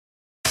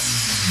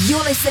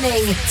You're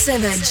listening to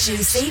the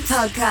Juicy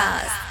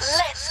Podcast.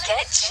 Let's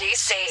get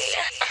juicy.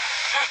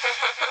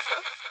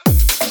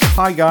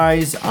 Hi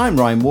guys, I'm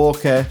Ryan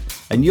Walker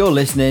and you're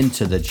listening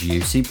to the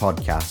Juicy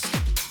Podcast.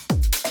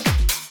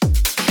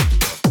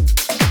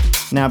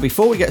 Now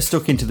before we get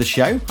stuck into the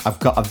show,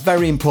 I've got a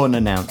very important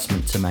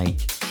announcement to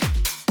make.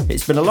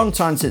 It's been a long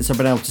time since I've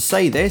been able to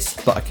say this,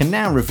 but I can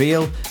now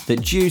reveal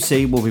that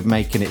Juicy will be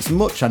making its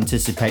much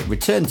anticipated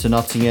return to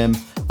Nottingham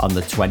on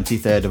the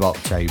 23rd of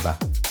October.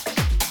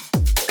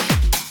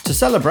 To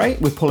celebrate,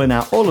 we're pulling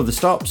out all of the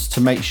stops to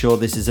make sure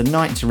this is a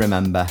night to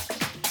remember.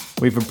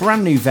 We have a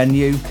brand new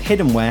venue,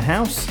 hidden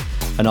warehouse,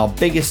 and our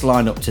biggest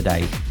lineup to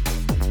date.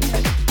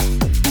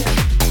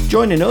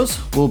 Joining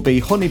us will be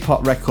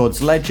Honeypot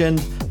Records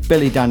legend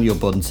Billy Daniel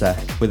Bunter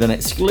with an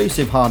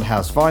exclusive hard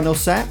house vinyl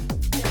set,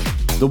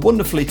 the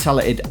wonderfully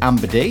talented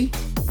Amber D,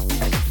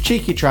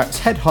 Cheeky Track's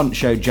head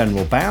honcho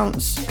General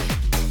Bounce,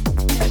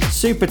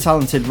 super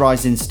talented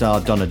rising star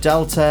Donna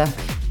Delta,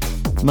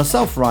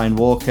 myself Ryan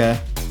Walker,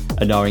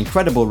 and our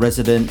incredible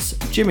residents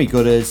Jimmy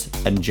Gooders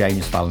and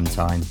James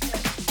Valentine.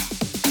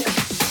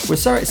 We're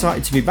so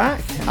excited to be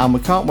back and we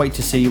can't wait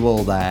to see you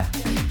all there.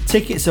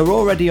 Tickets are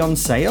already on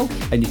sale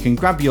and you can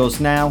grab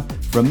yours now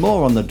from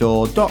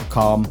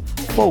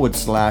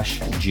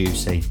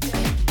moreonthedoor.com/juicy.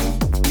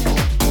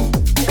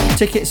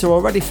 Tickets are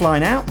already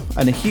flying out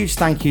and a huge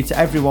thank you to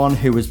everyone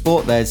who has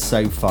bought theirs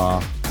so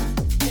far.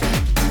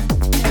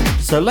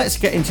 So let's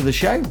get into the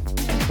show.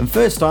 And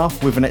first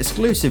off with an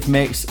exclusive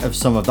mix of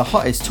some of the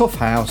hottest tough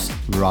house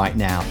right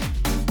now.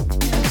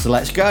 So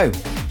let's go.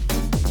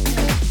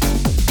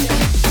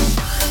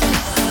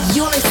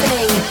 You're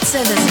listening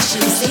to the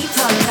Juicy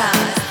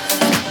Podcast.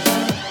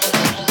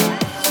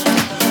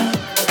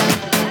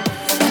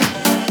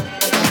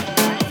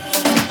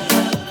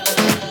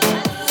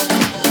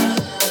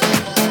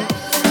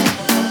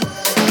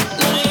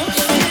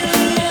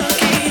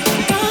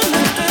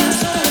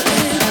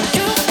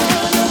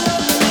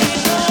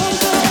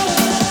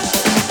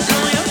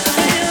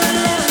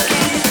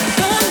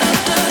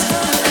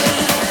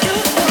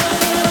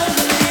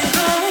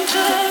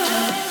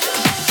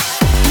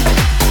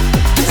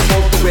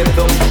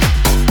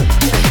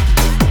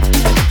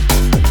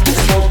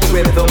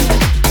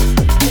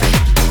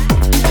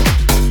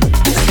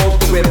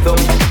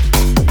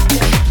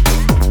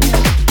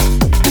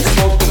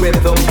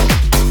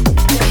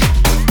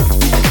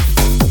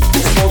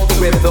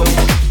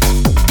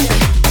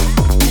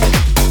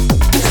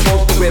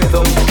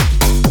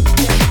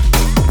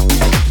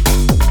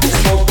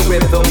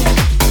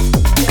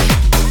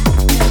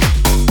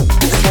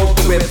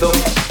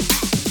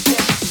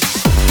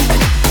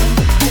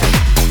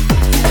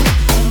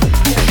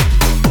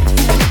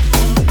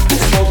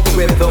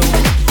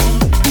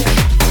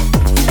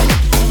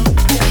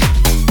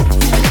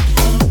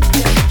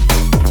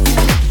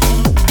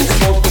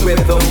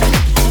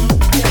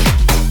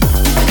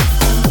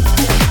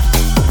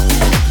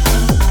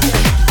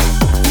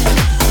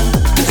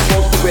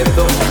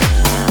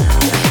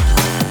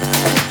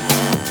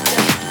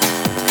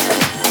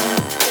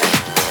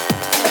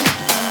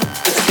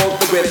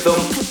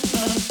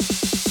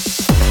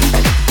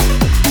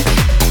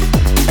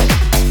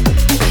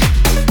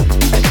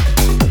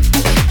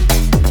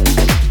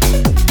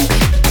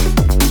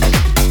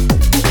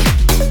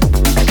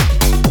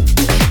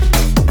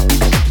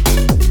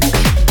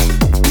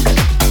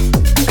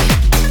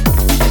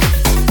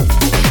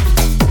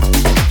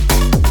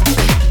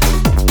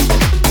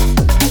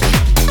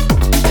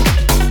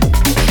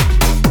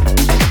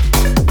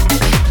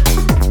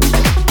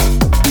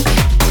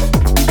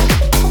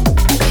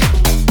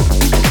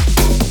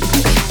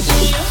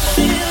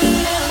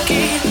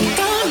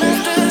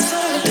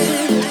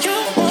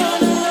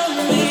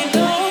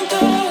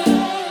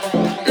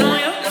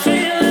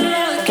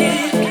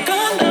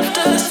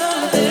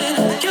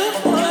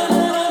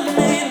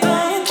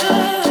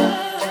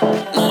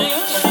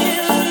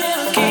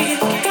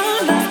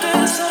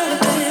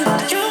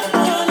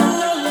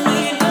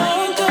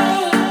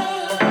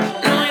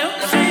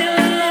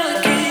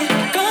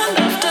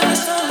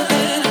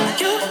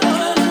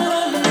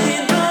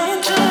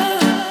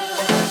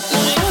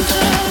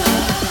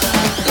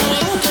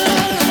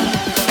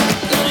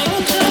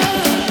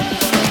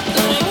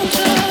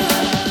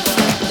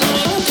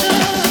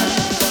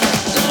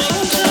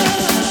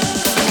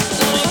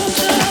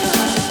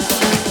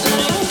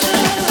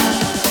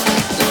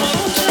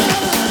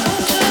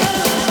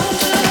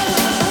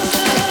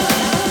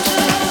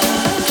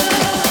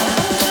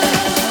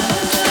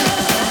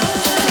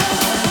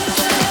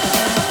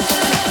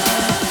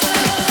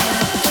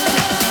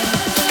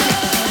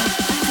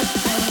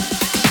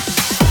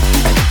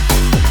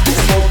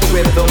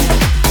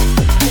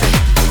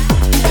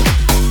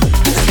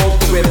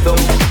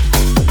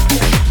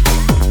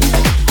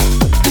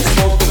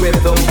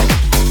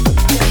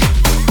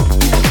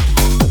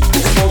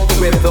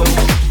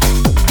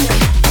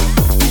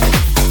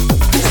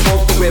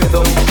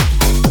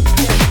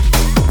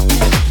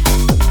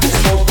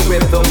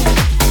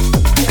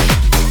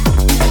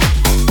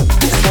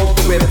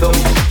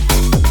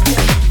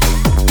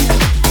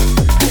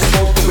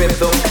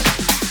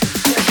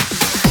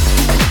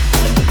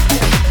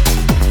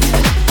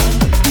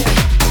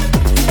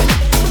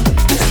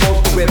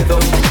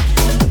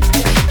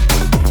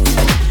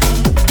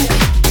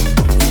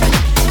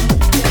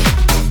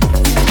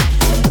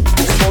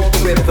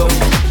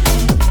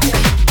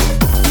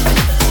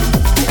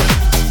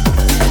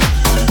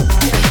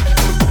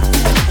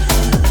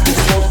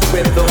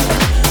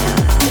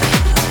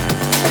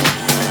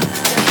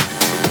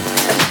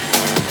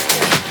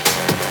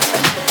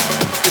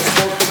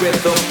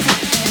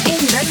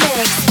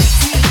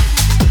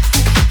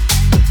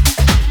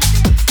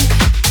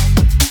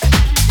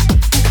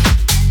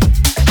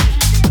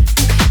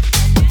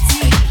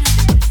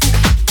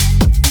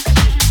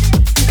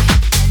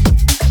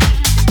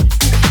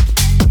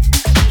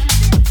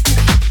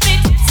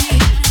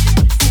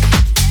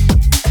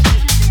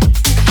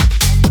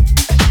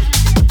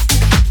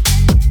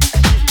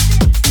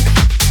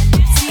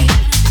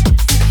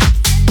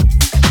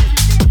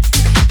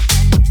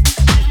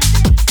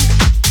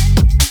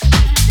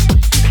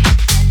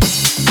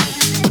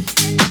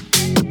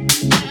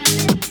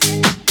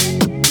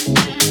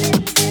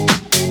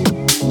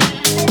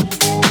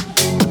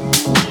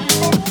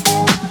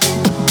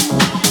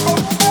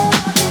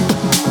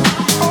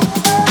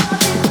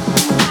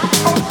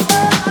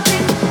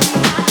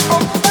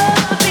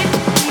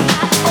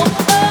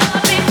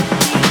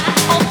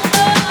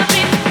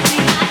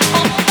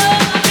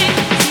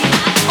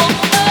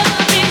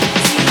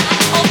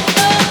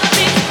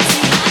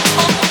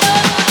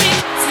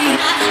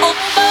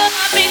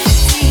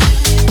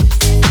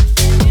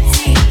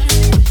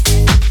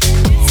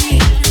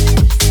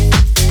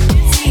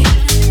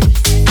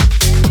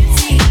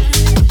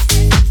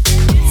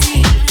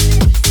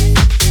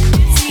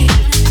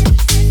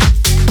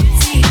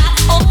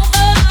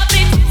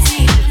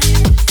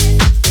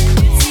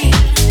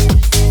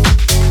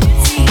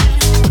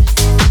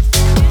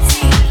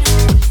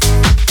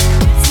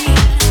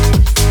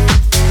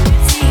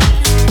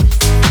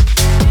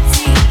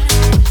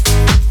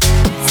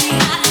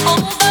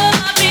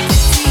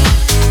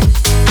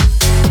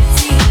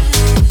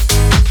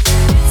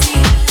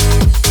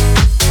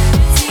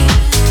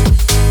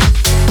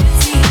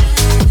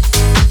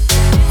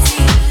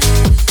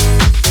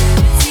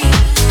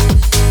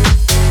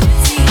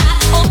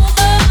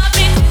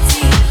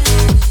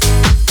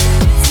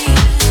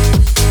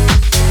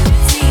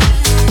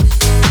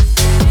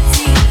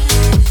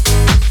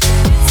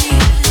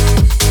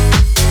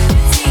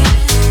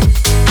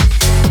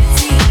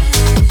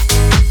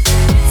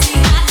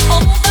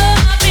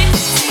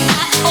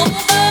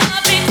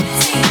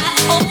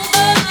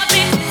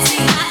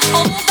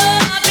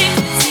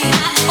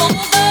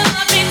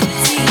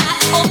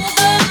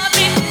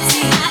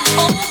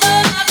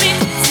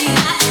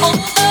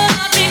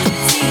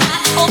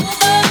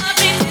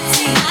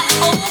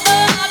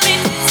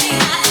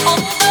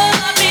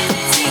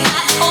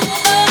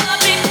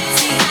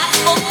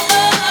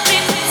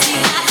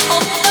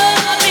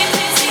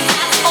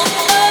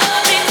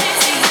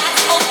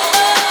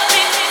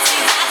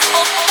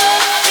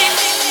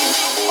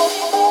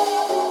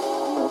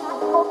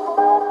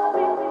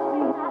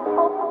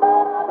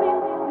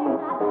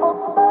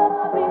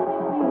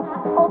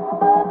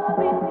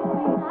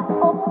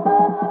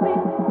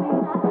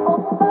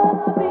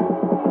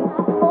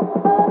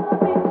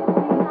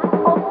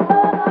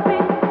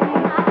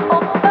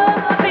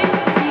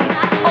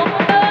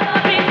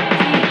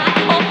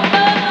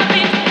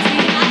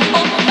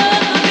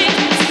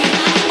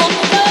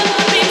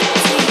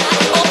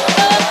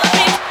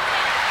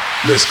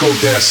 Let's go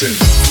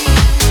dancing.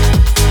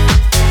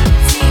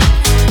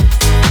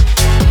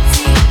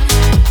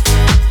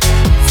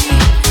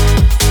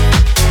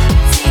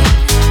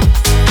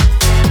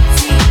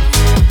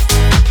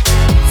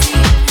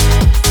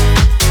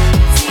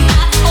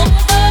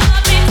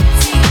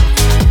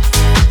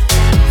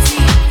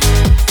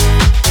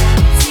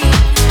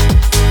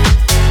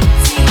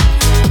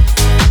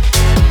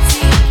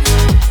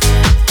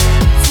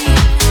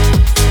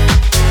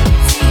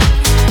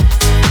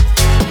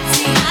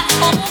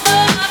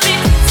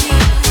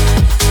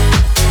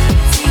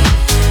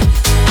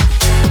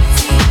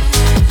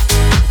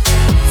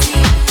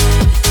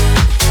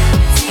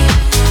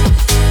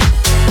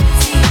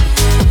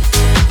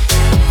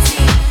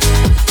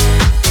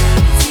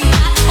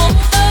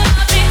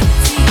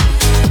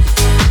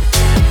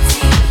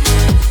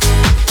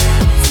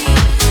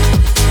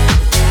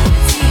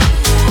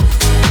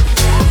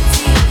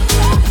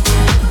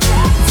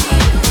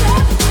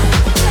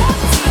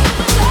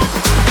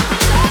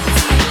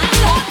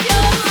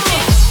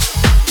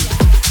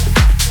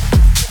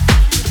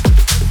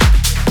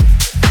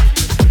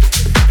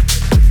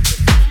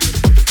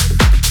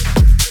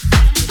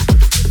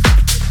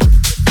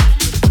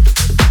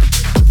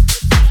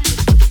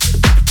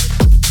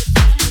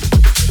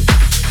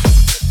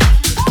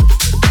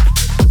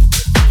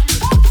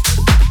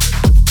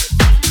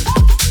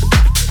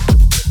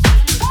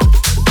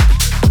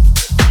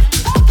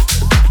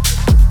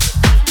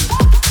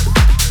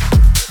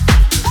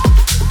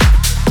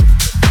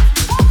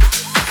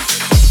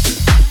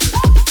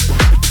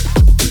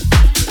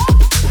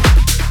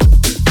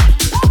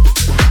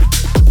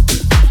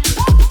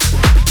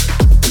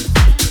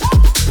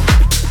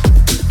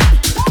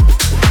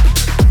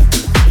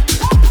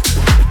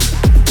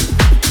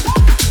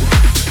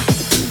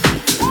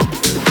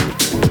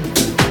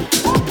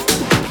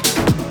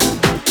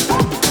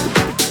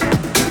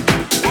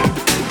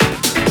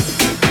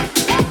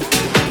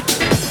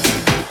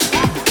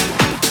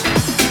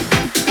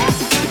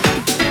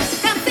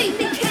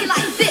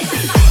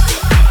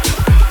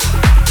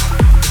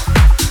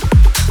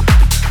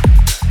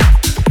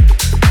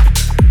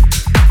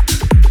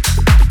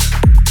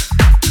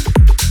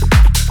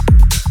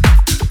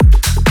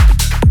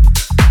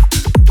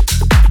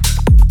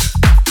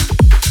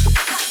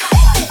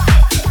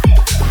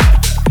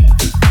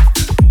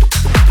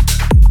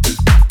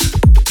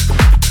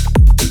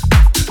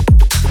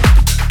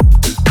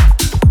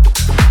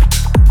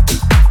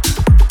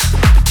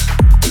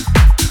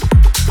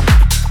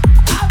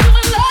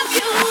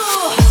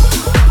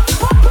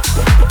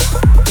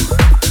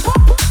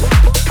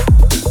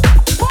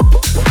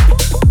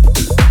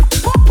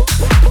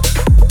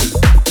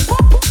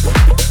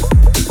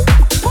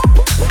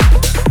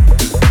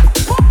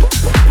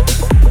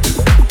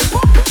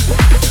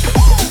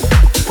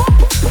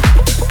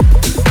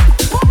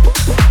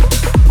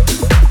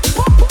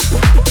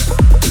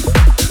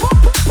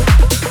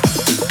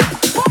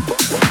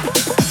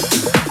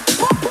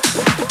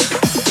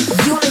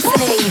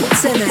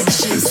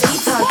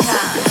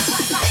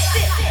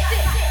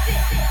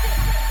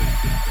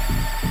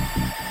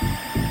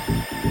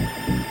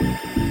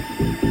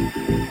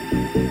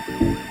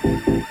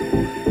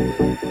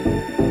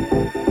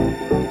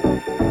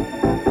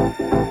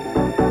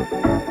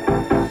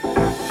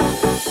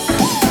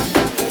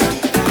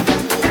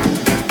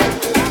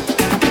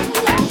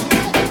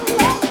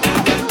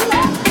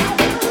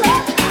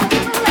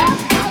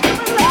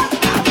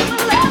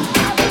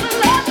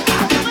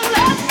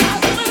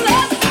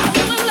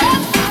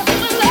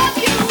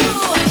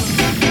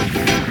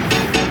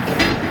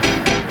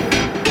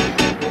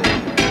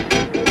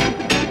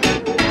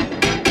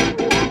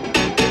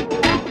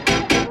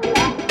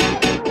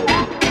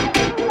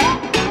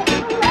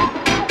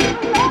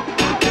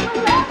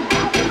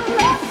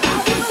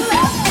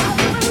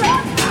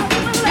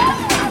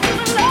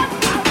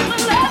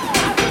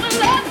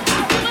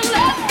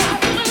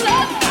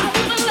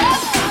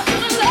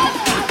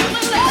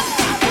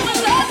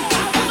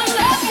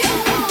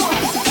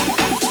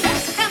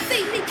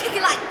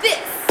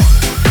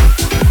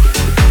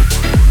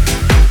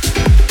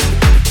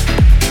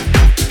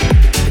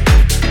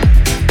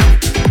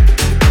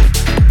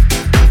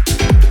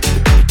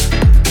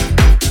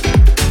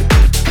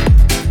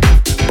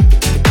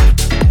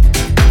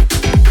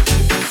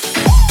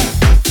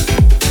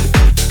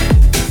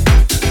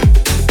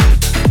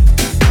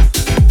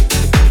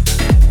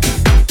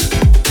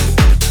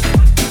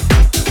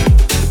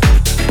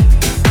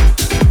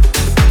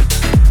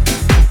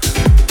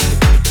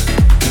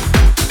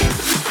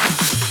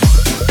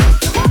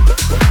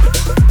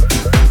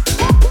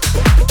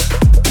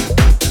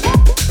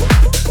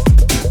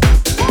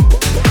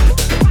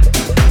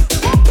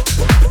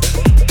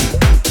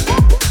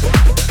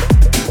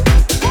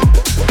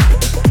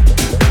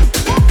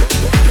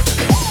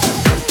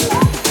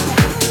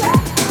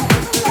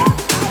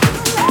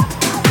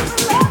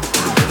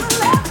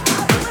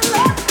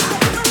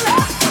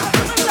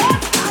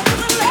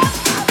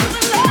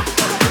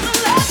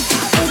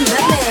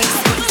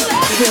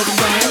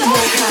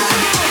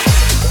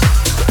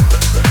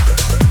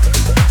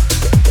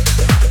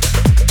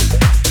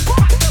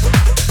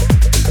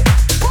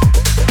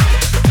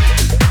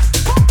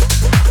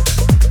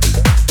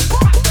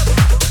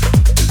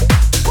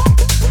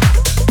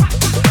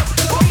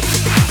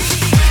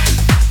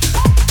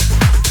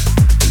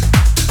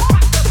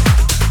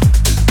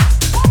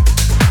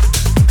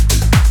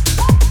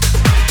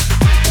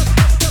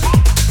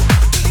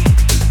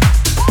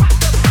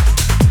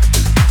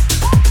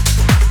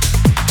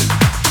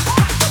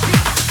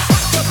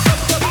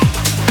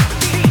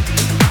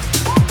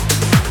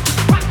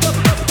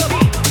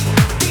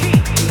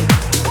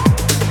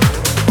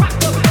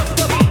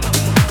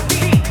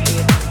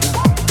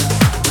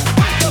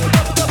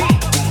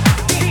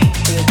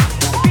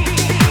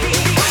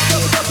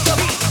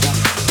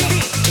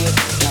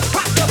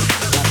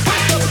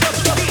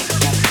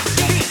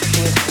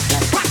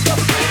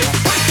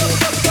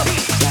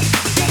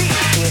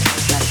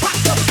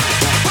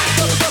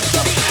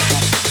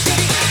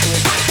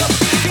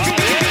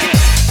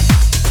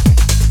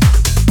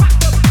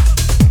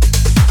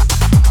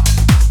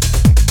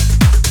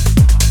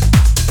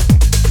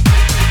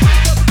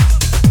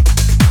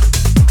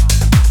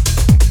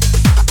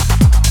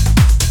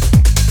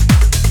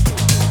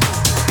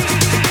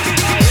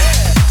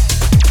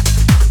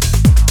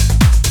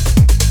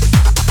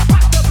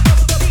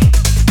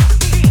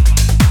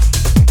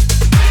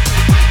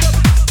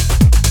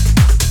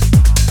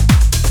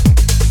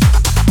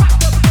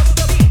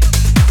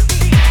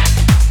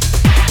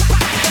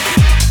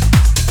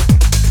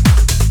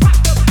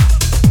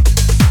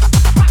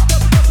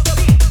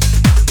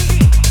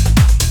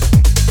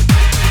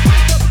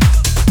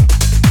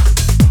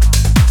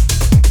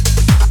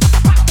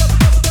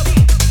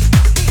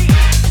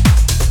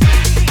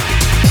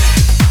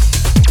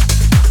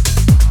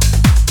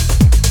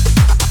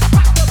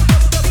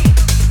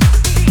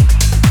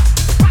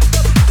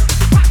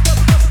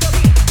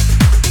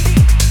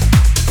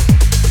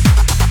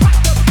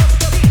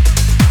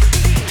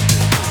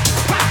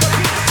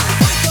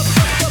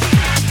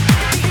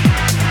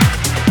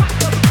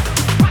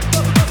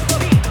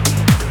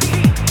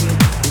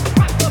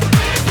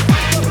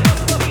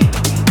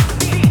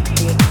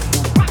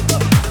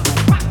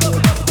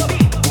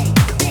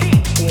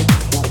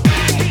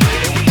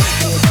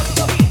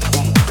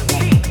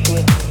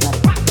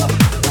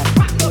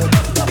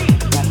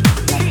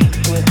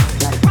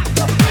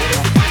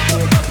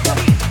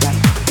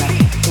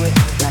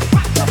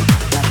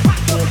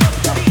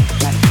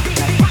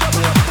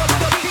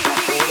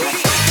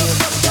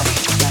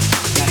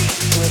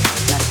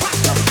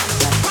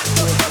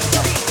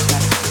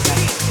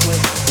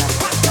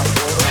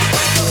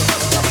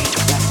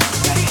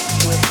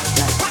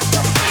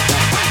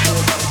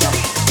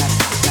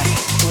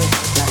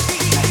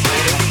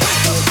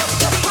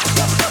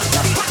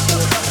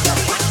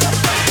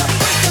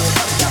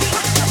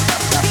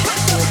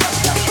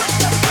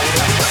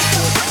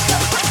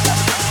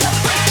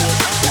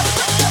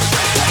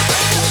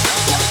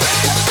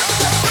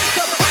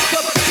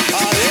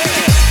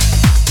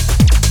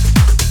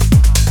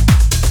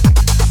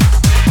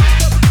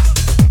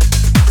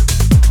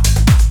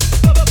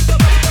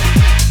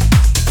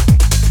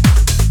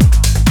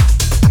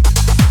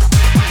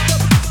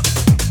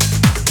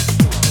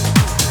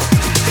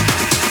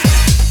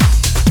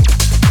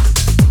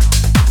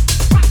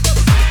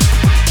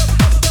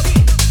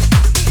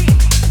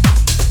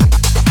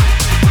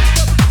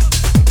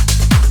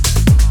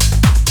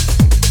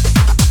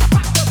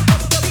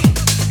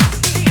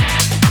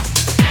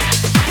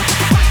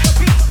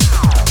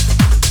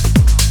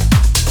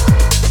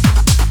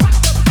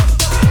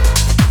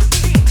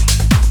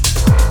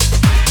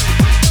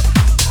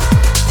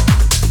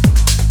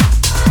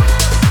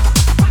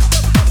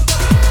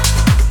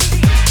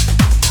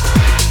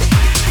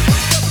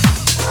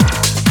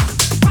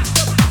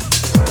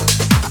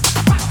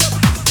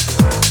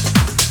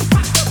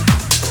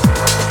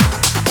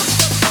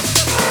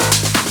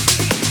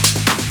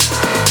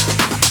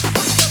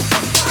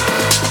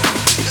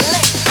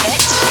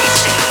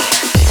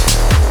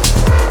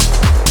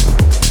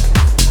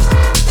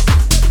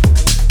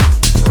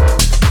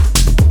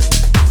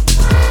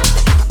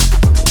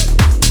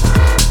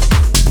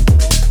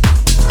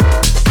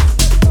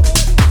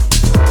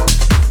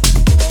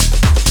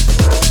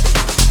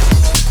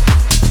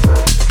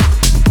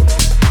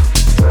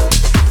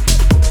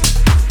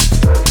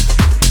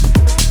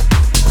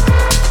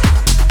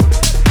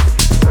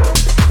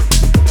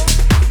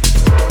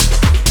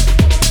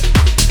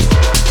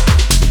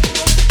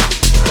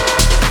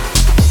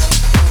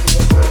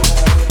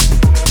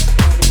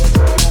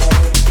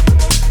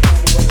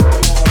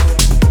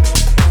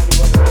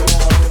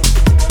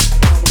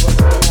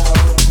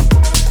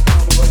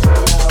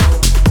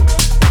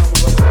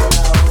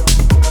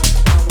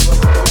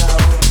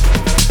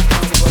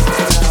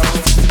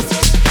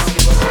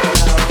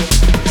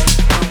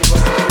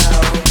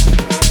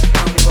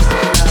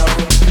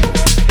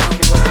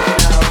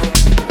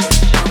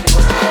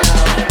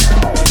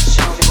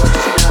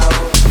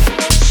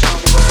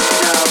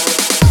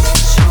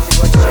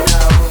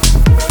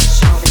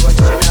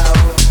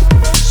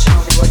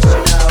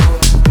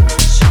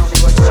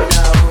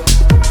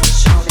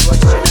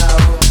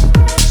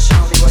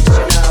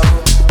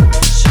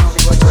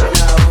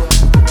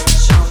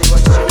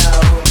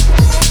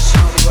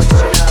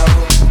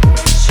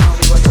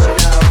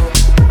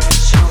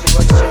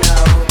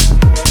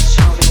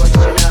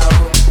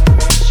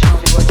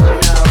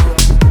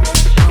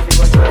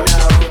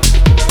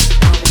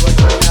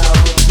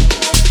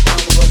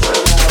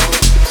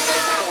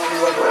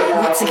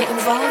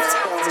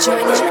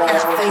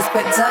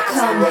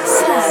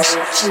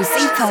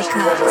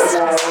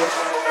 Podcast.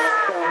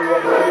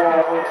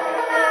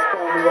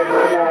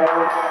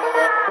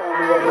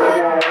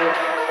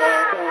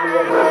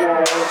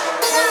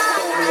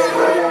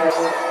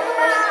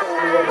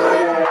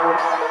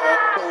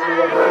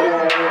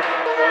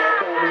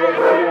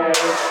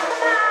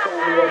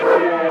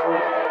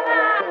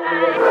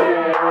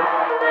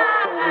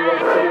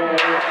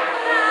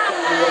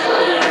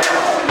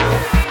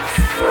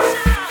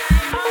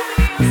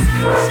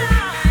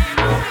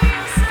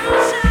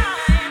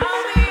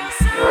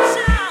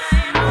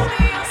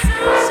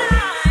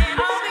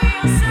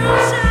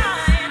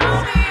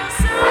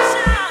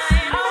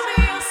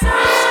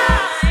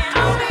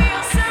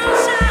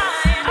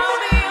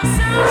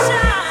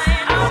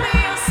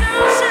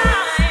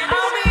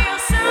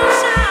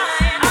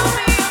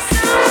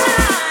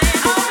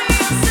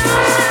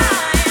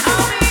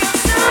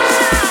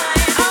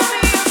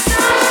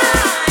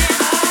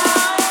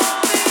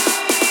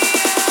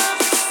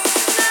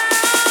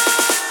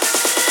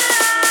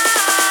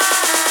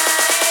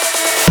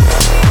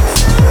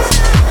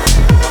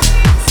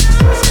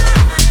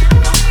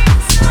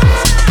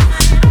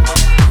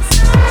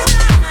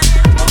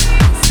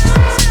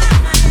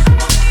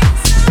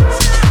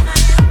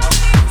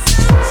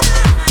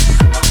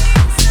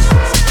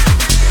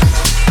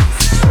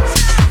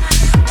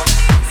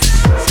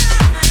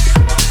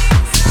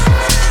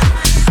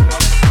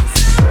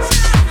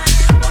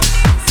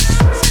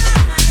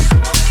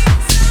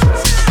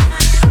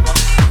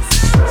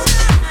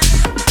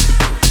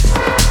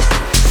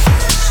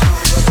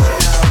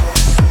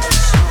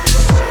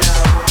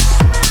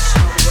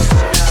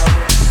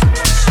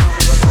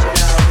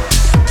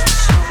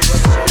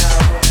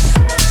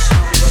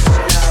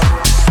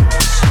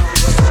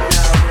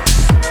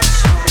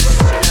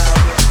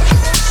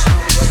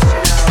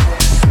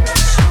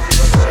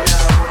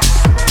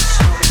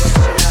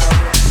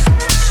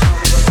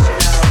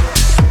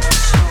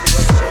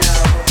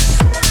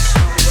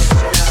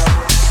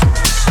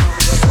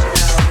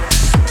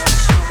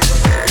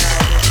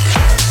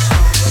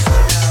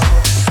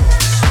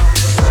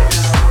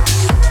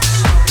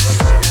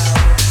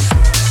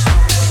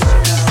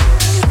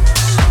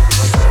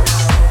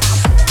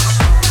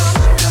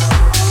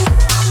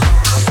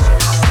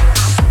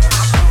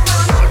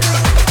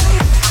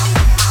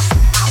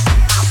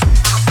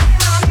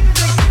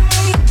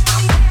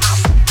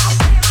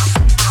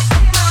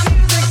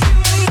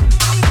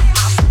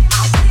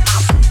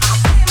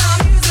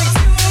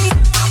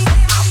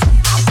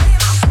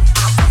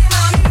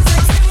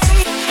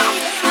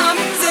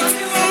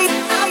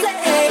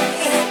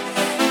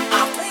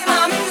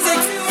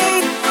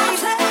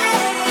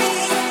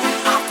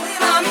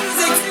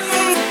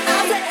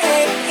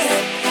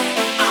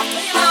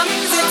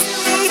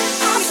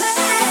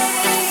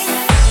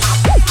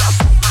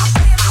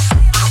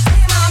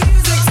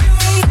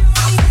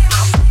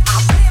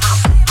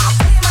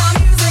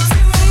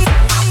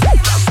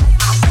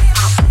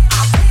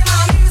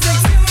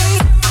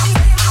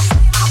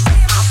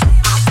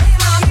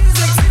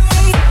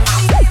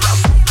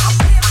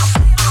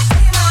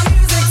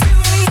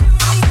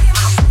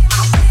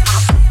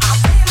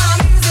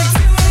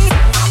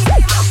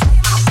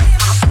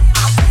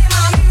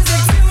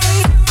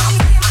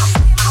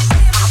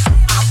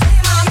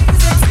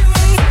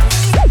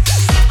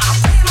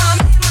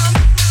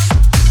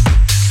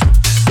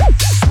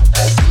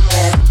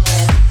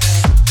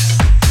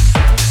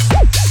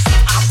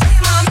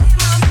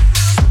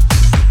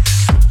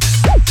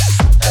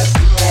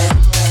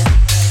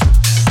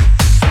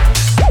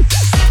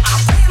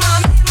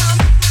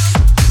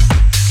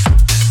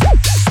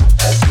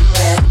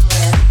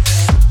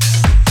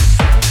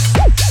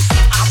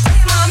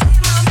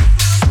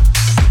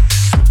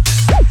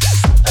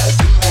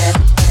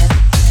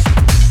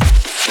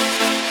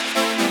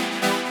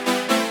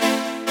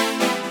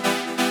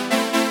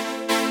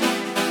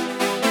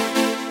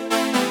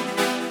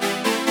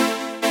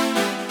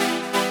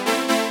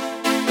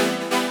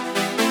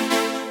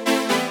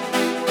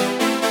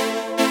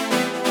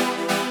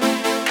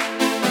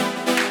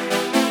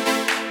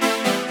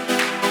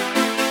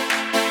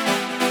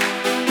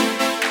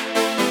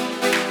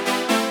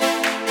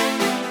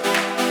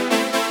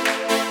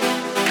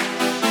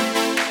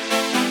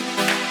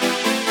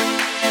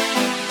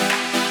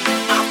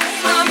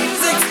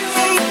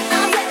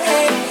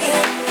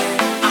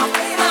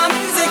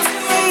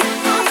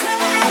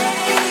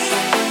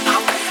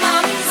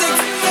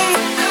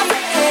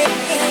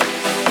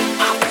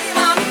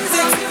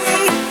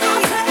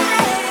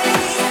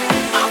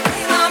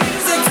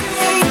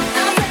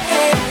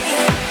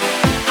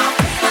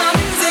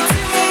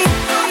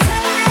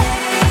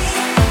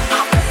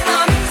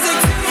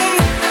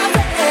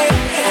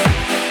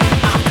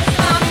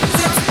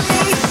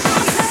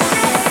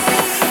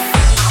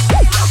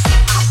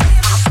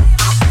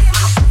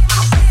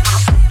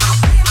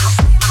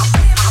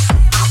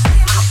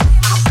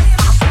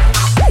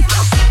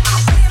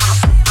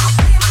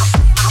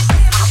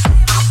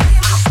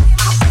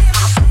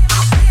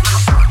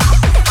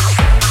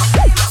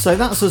 So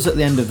that's us at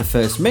the end of the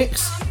first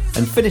mix,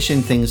 And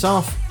finishing things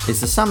off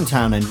is the Sam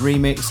Townend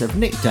remix of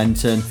Nick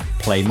Denton,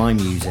 Play My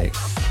Music.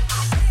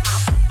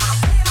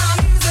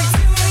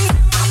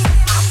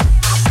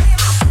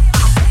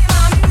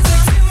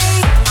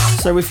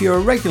 So if you're a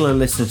regular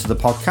listener to the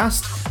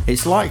podcast,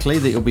 it's likely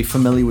that you'll be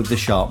familiar with the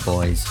Sharp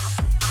Boys.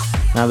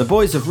 Now the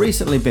boys have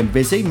recently been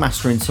busy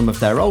mastering some of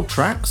their old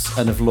tracks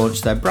and have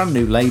launched their brand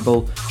new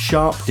label,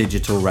 Sharp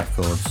Digital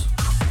Records.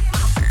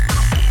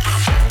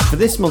 For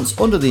this month's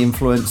Under the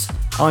Influence,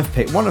 I've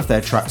picked one of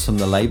their tracks from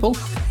the label,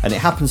 and it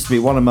happens to be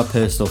one of my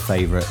personal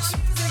favourites.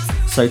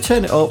 So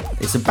turn it up,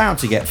 it's about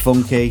to get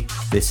funky.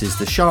 This is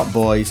the Sharp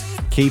Boys,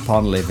 Keep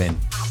On Livin'.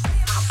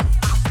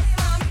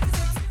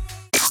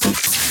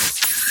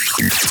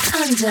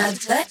 Under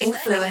the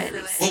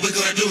Influence. What we're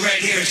gonna do right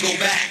here is go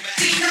back.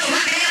 Do you know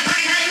what the hell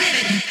I'm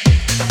living?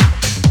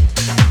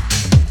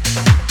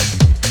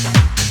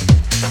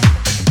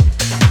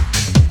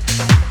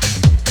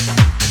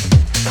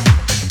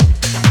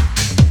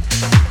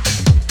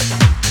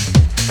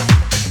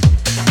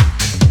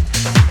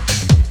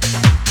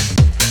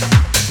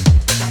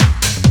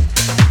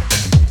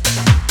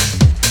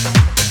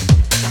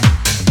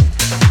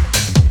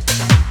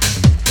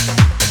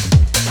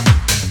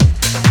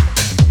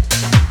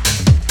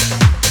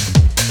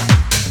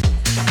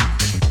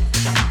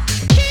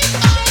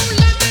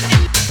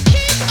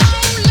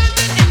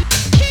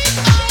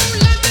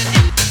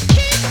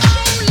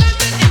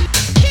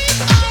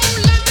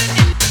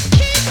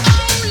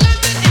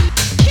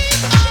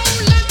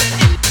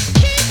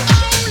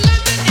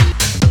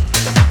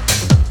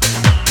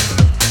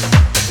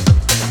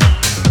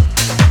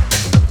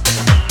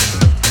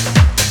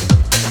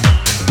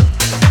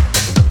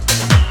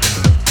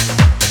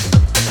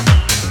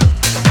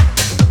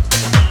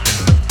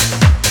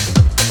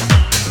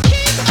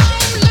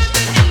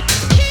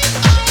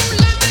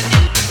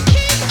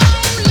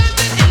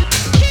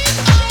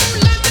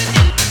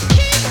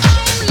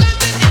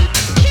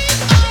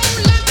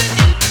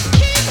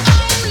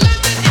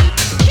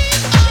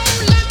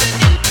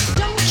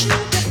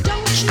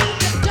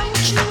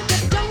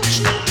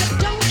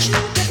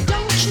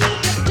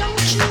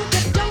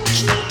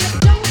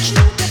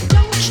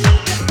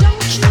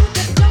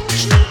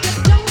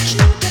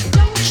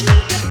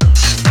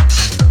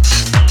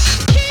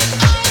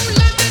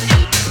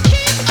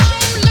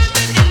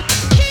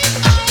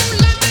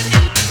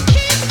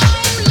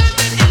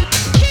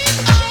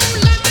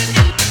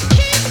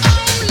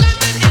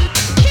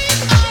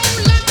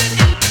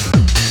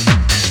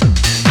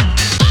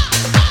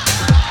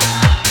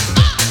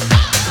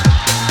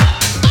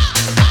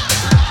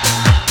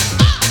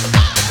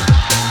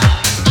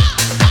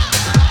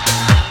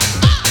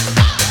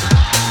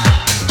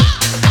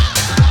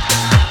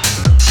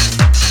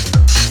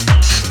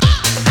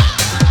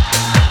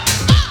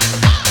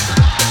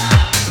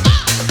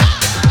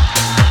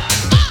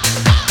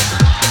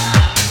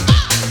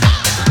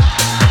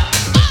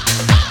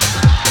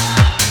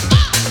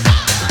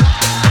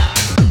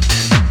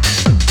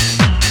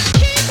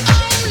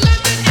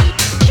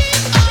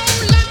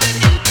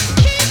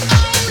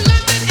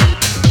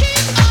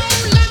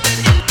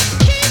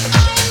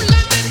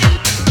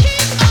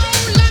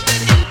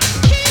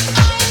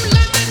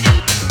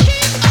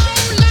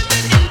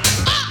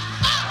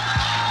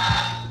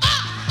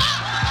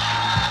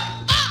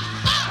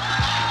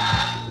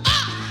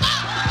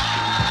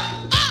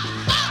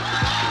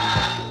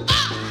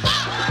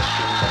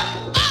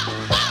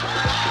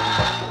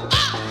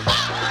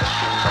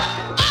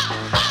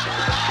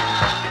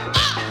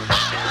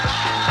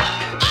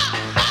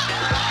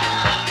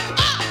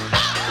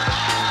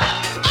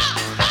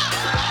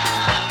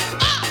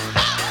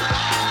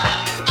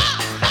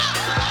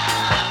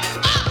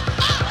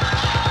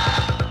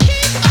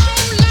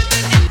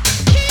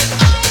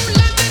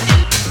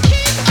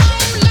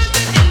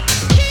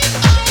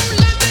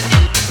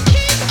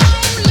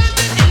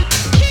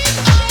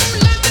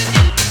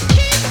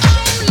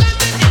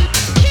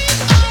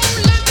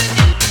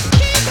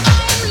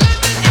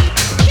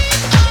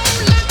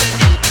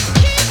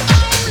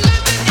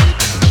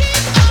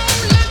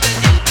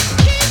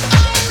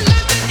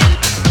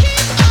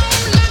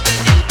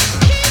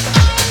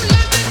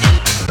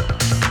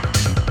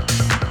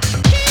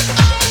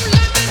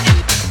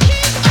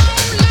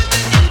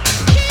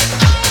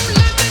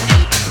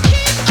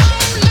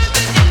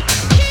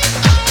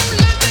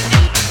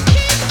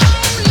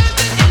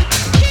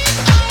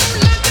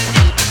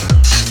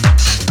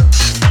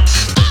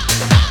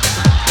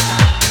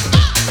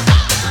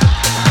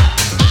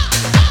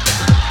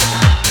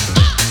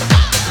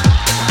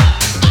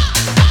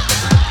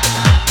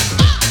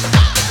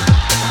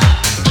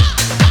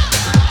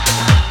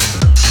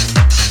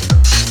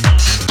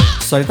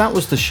 So that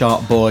was the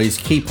Sharp Boys,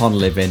 Keep On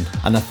Livin',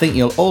 and I think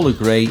you'll all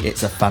agree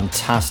it's a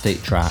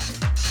fantastic track.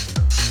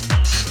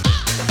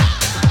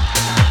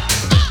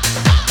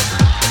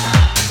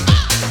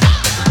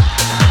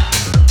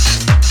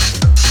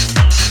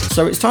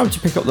 So it's time to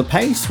pick up the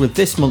pace with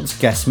this month's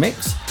guest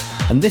mix,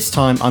 and this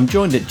time I'm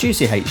joined at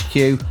Juicy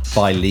HQ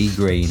by Leigh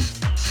Green.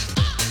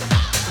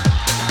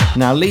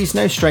 Now, Leigh's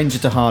no stranger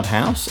to hard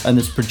house and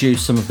has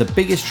produced some of the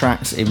biggest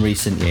tracks in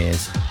recent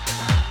years.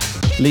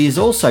 Leigh is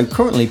also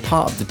currently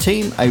part of the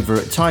team over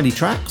at Tiny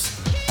Tracks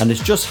and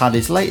has just had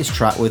his latest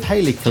track with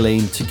Hayley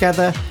Colleen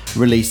together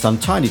released on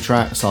Tiny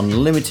Tracks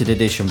on limited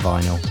edition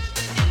vinyl.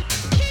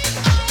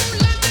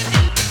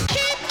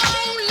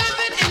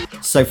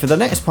 So for the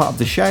next part of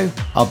the show,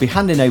 I'll be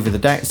handing over the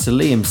decks to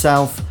Leigh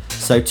himself,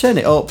 so turn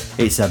it up,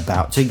 it's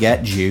about to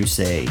get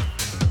juicy.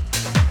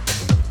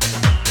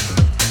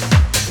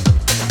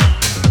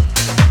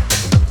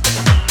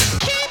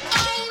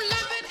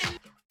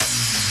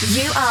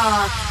 You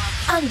are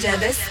under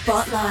the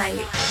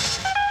spotlight.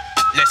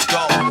 Let's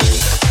go.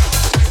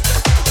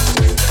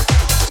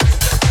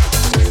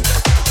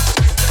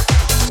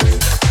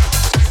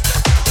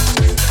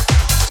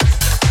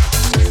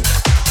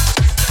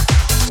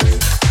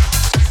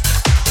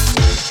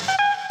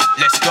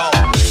 Let's go.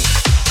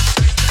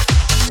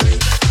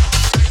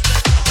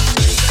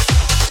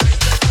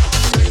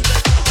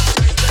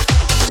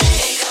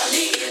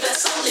 Believe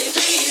us, only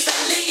please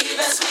believe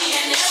us. We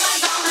ain't never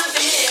gonna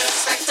be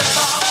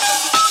respectable.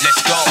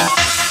 Let's go.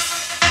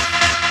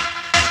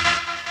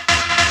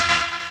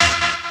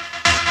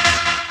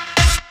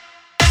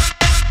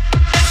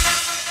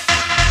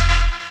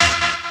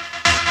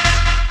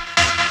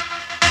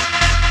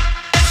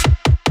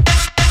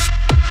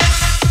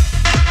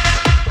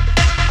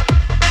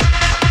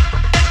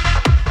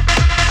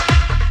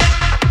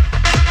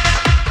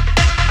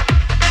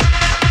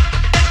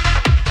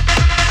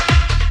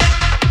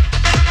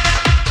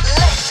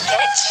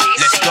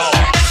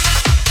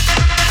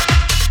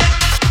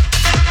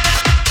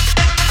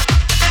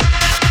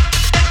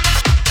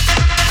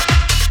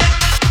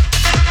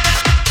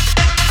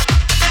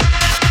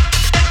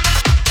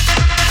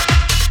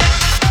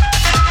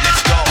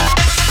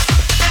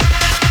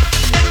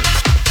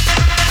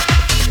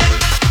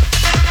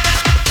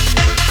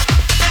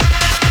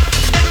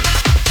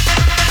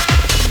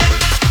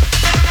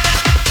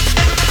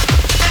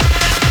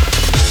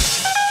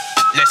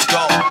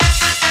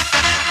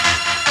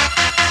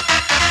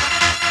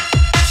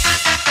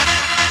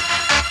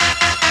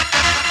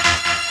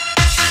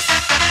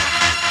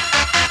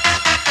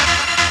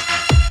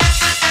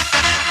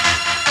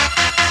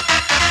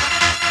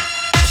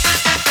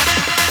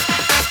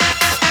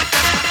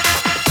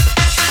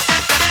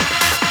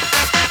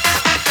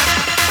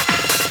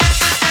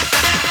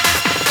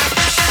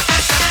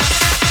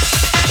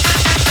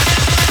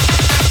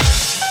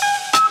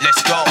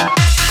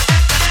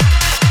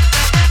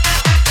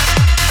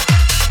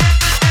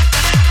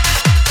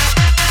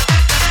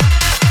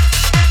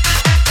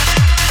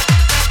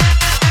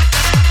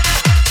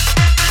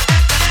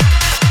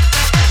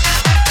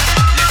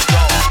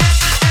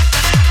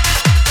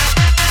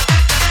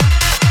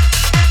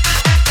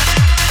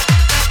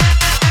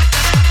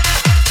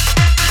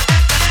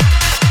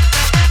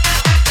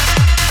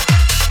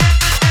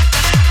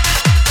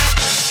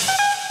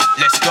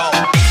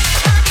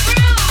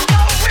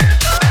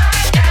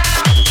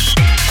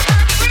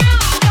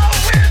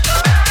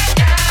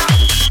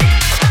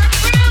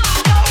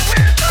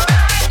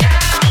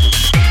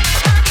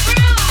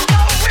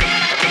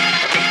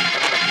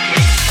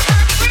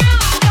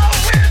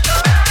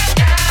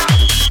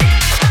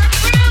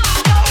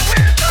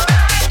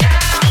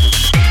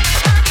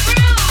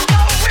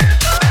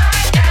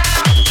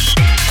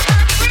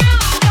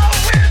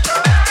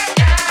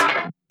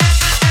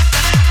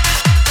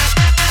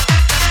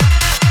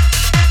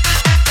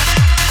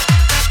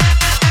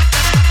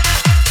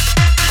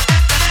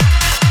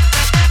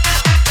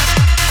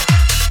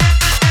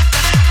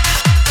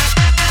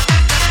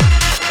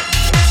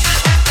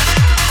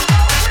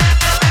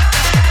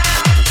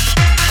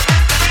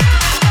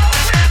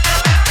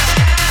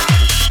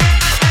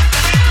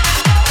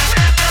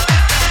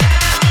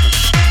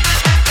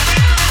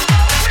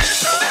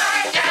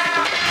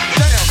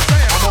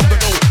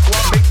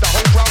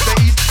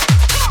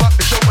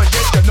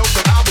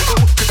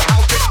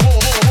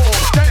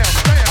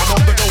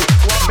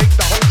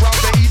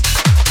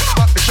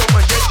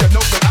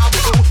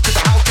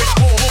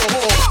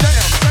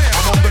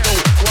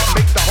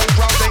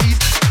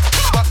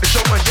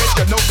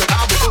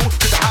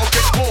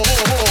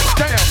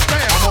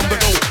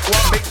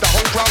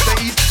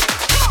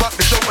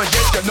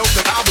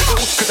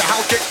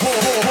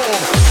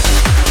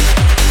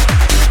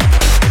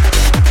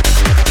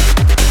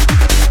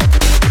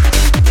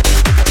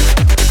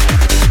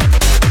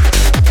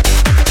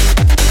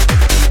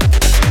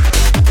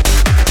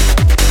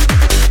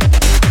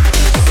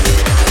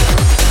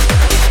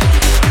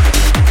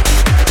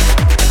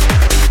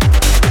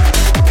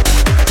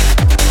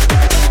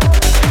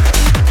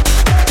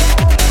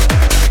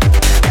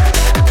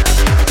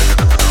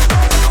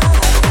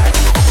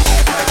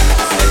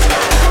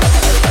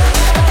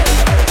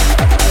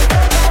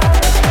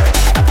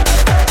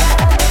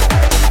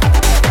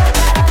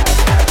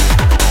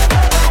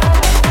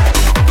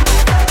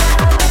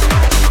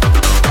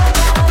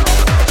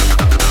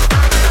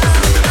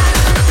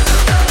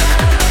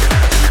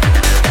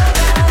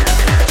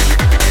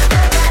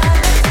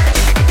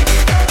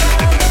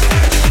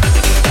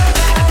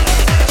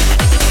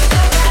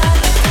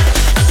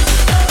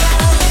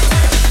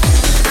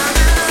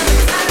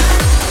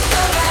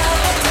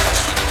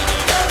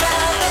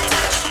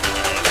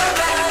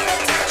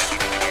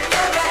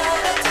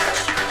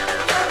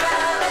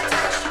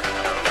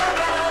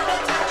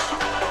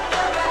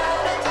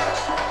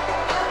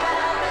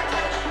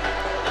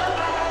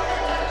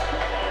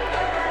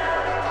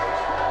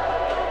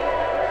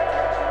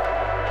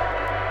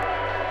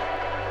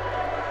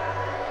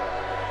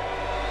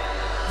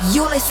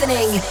 You're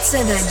listening to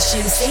the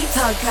Juicy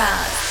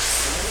Podcast.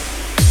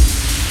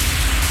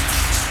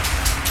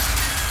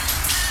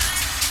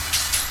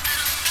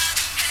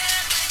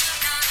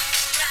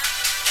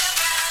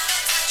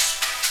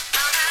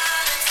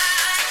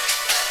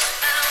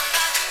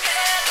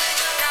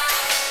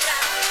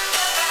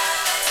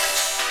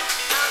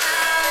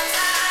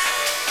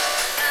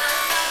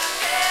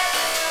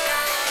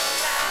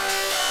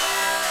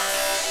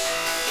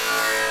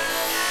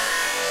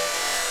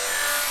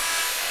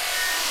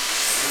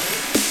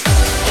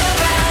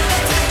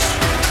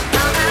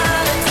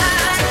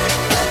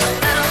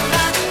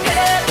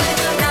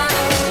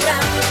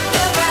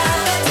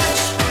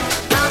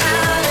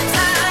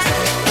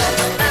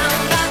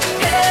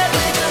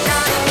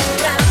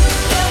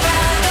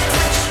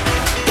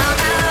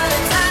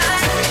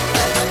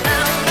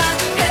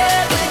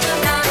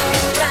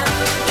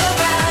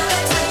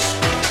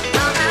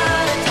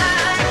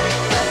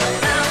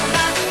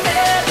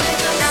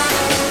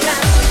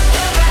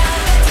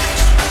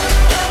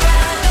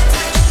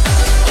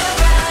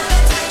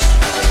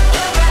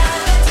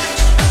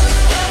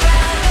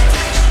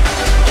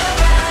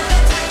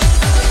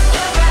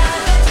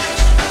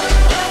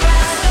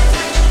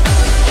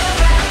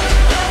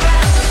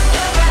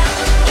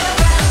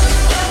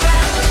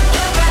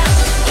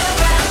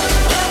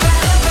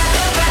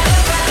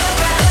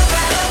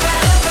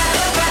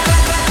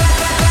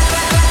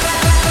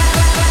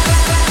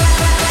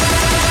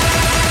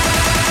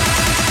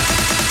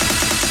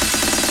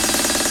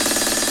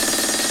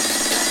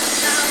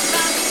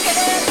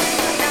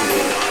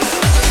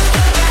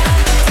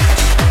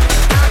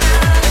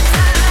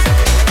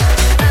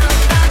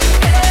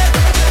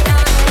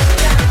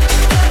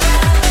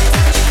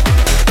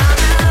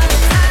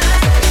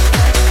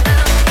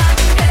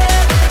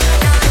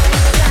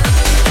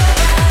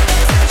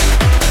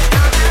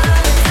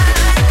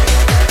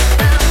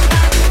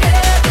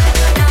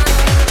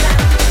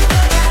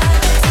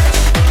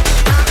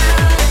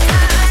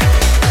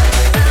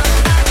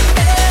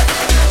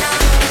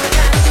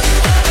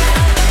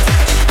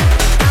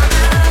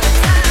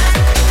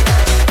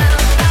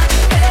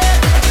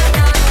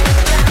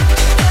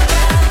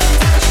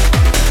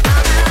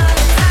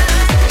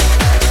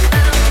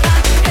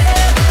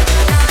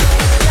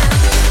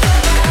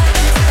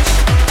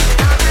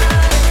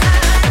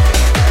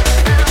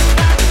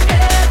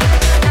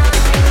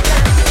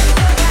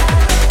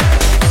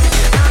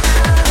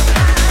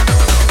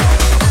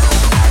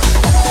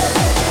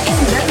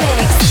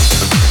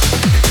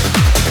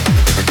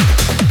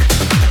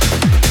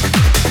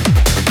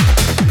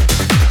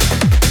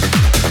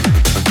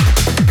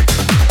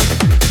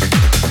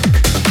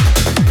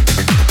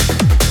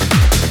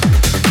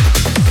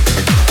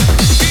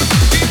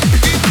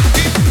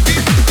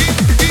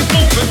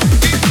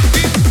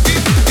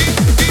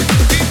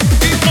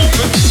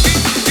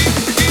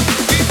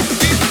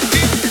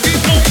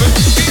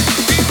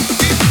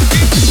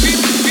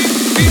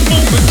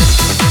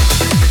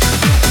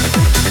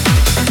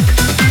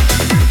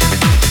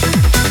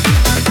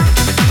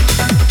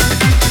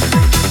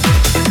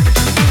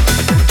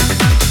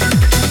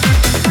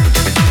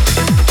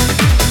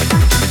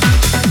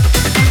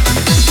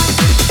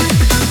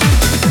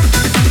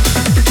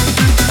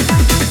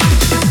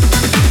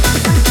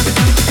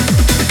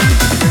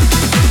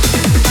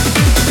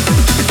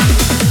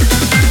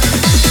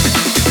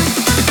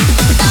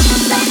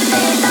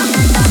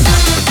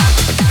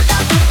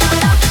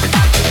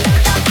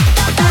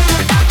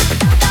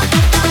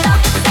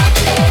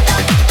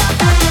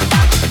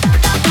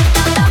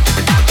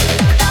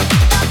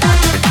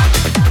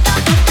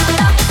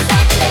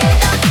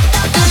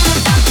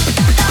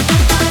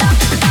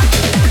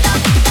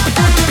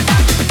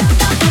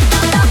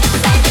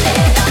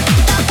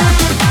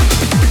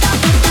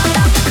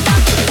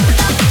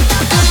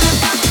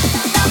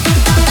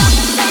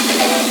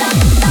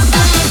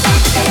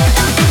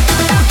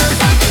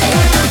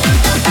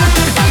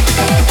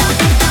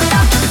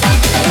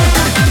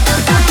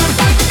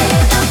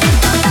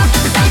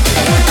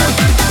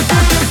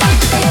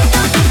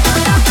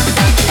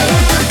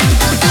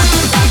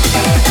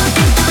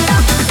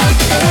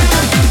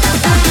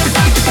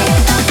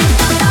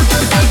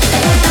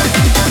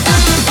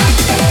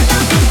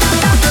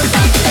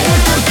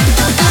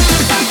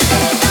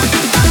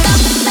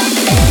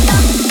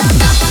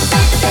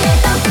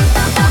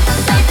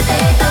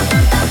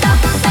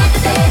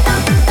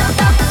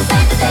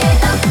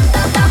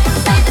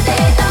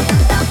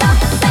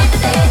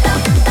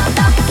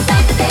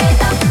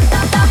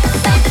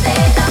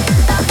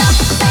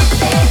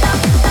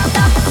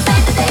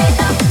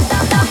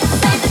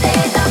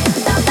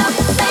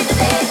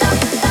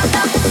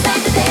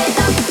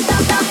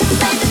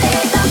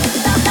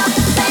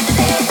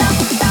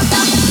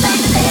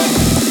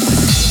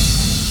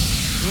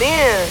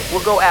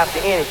 will go after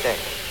anything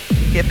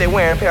if they're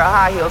wearing a pair of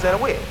high heels and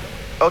a wig.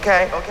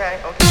 Okay?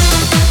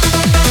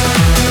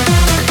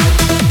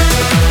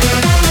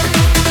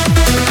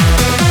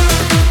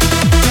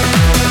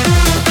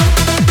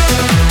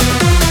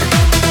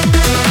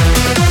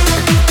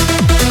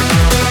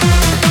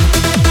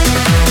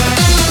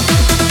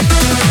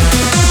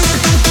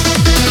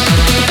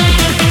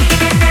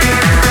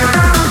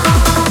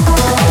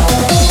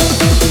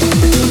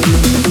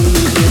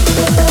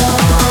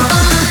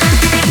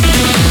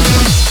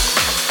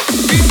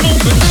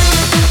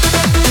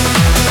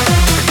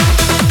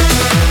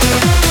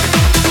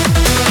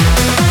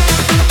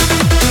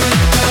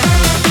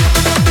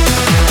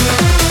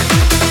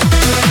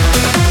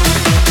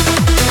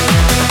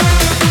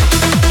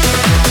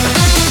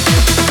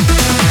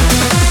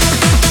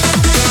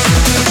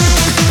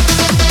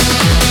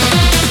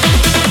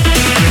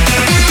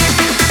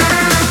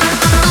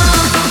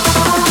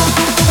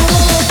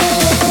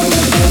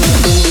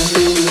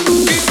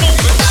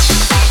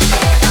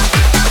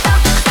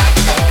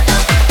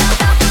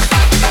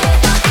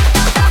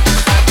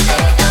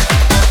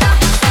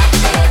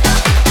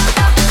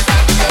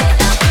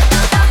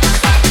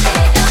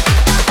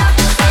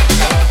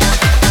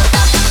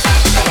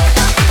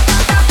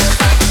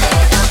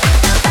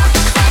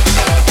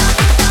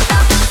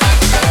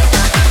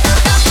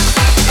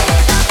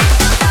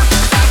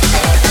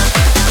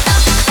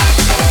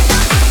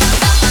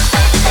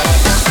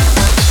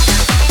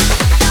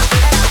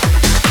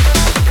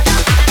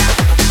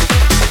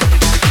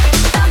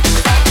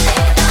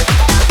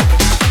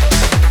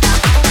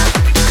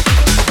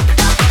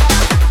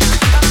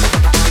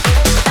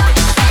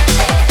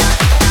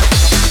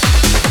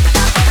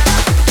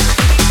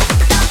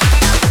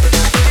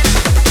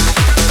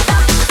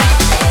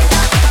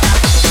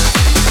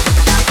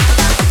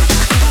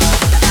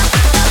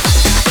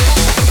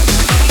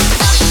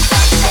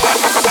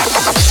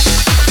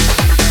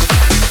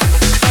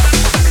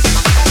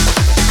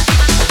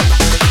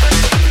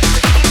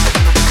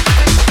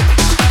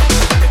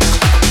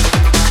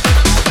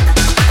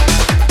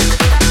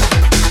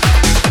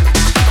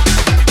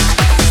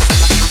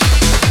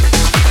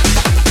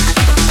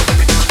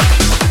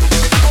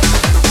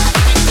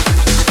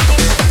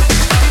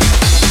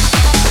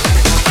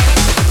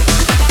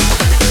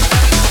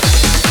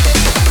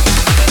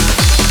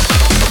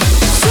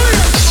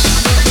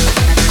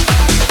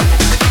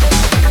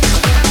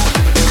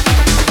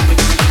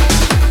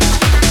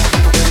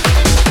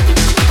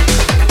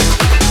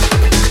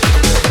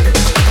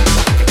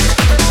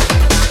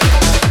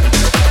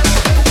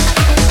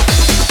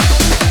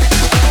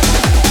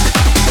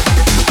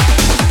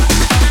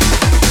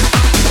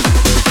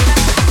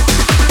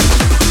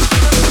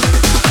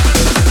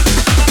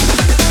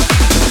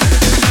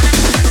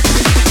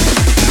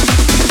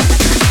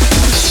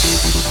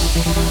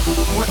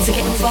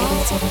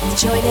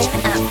 Join in at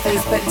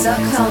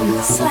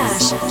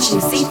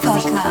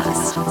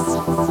facebook.com/juicypodcast.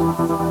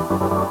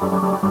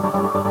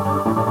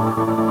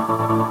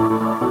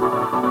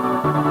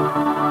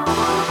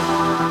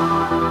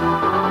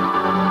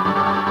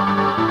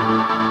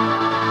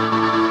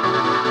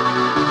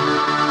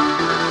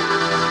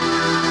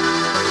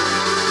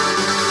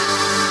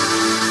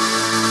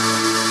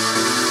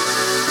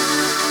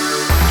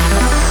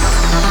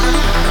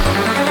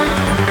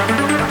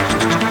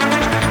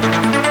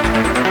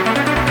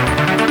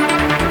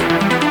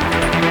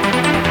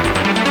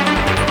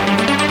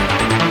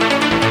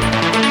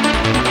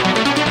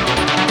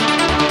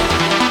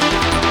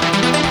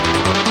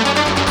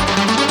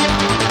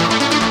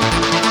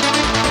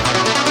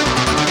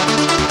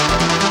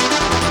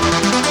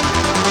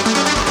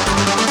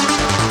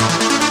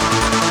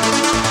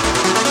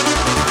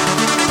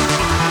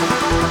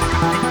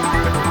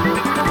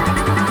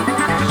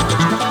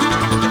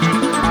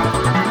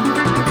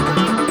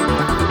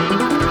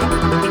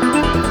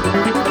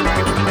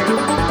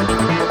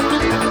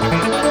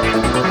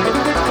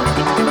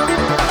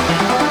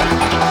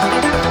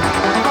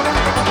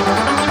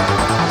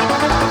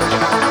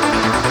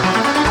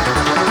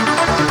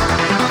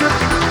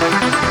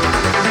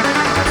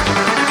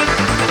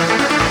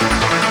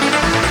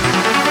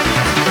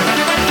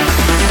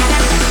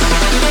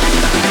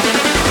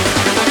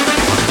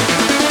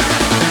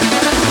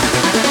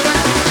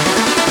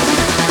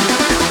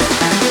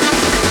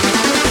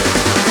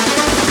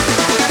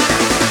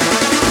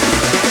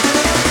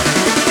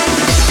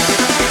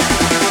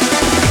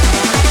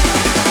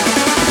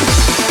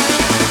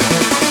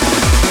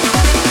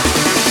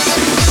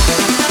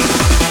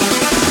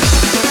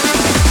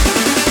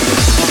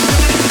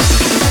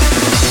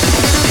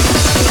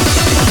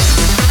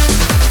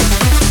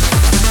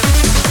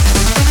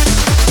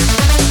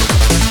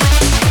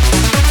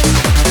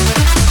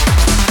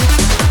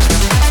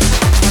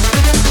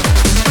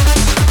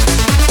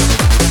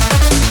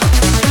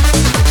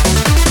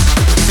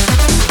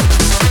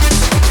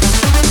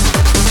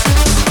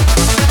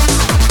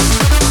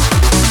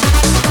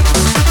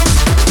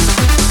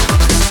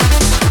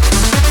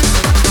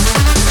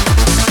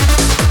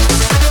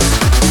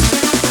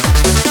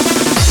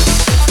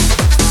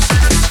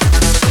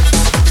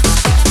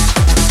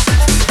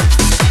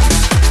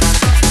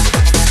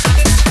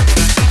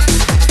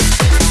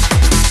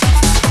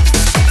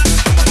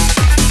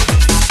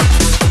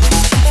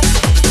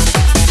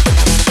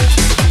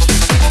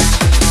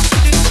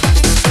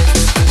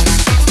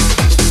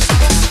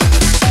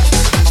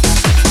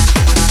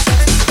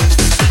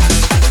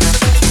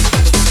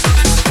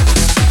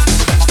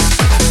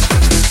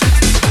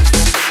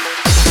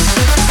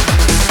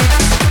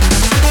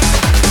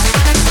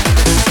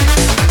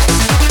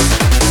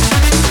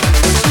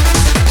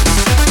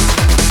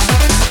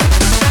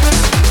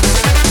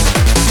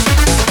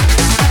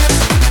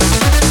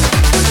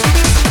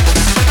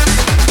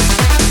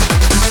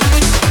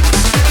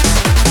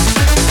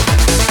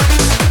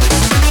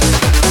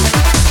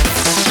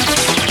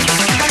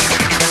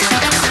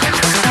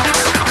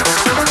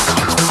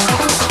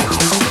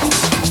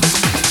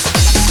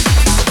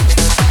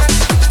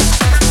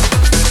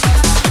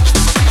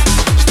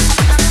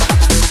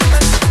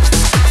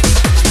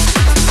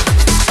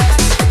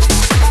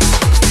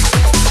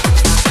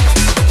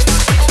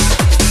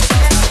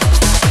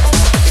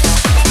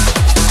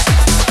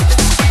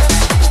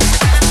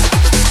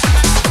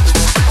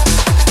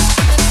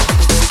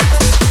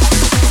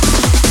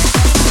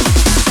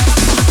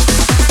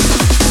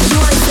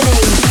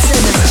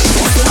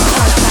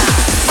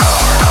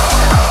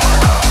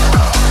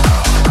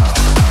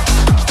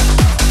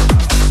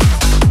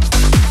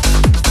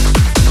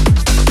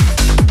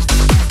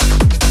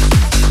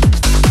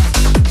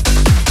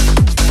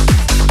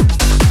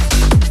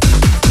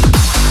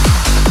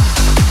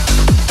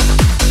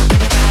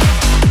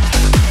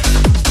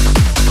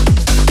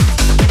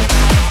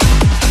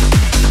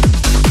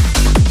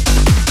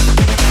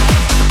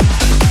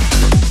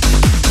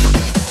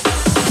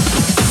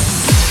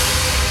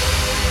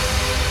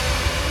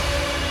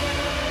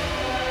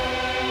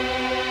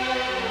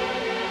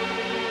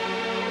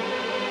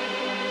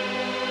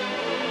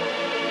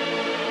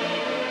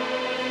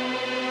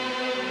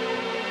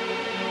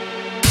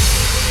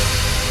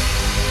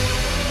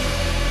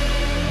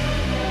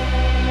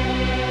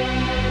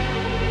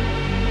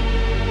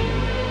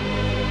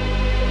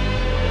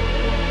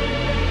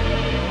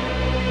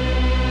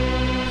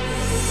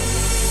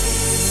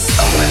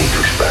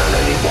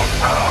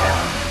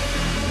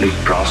 Leigh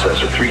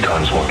processor 3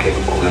 times more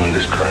capable than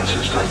this current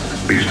system.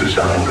 These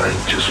designs I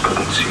just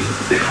couldn't see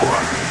before.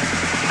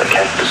 I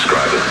can't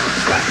describe it,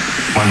 but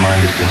my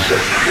mind has been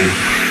set free.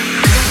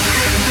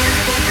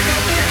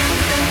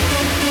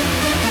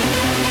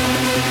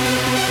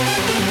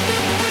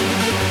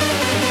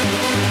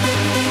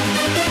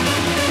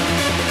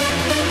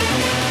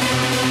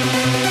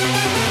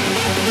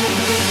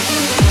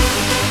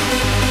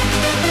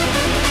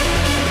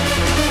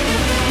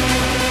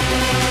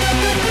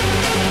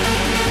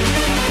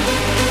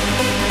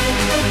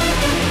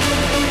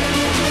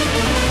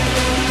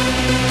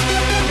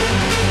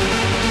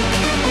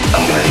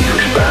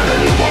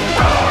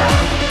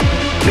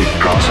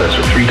 process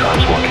are 3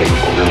 times more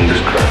capable than this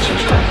current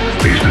system.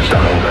 These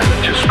designs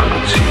I just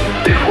couldn't see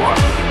before.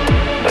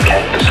 I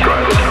can't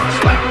describe it.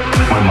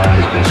 My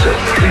mind has been set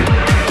free.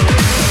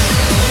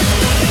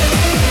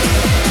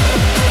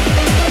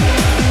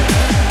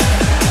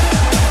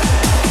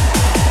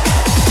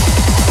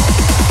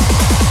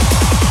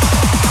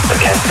 I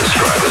can't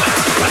describe it.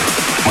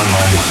 My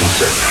mind has been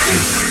set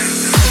free.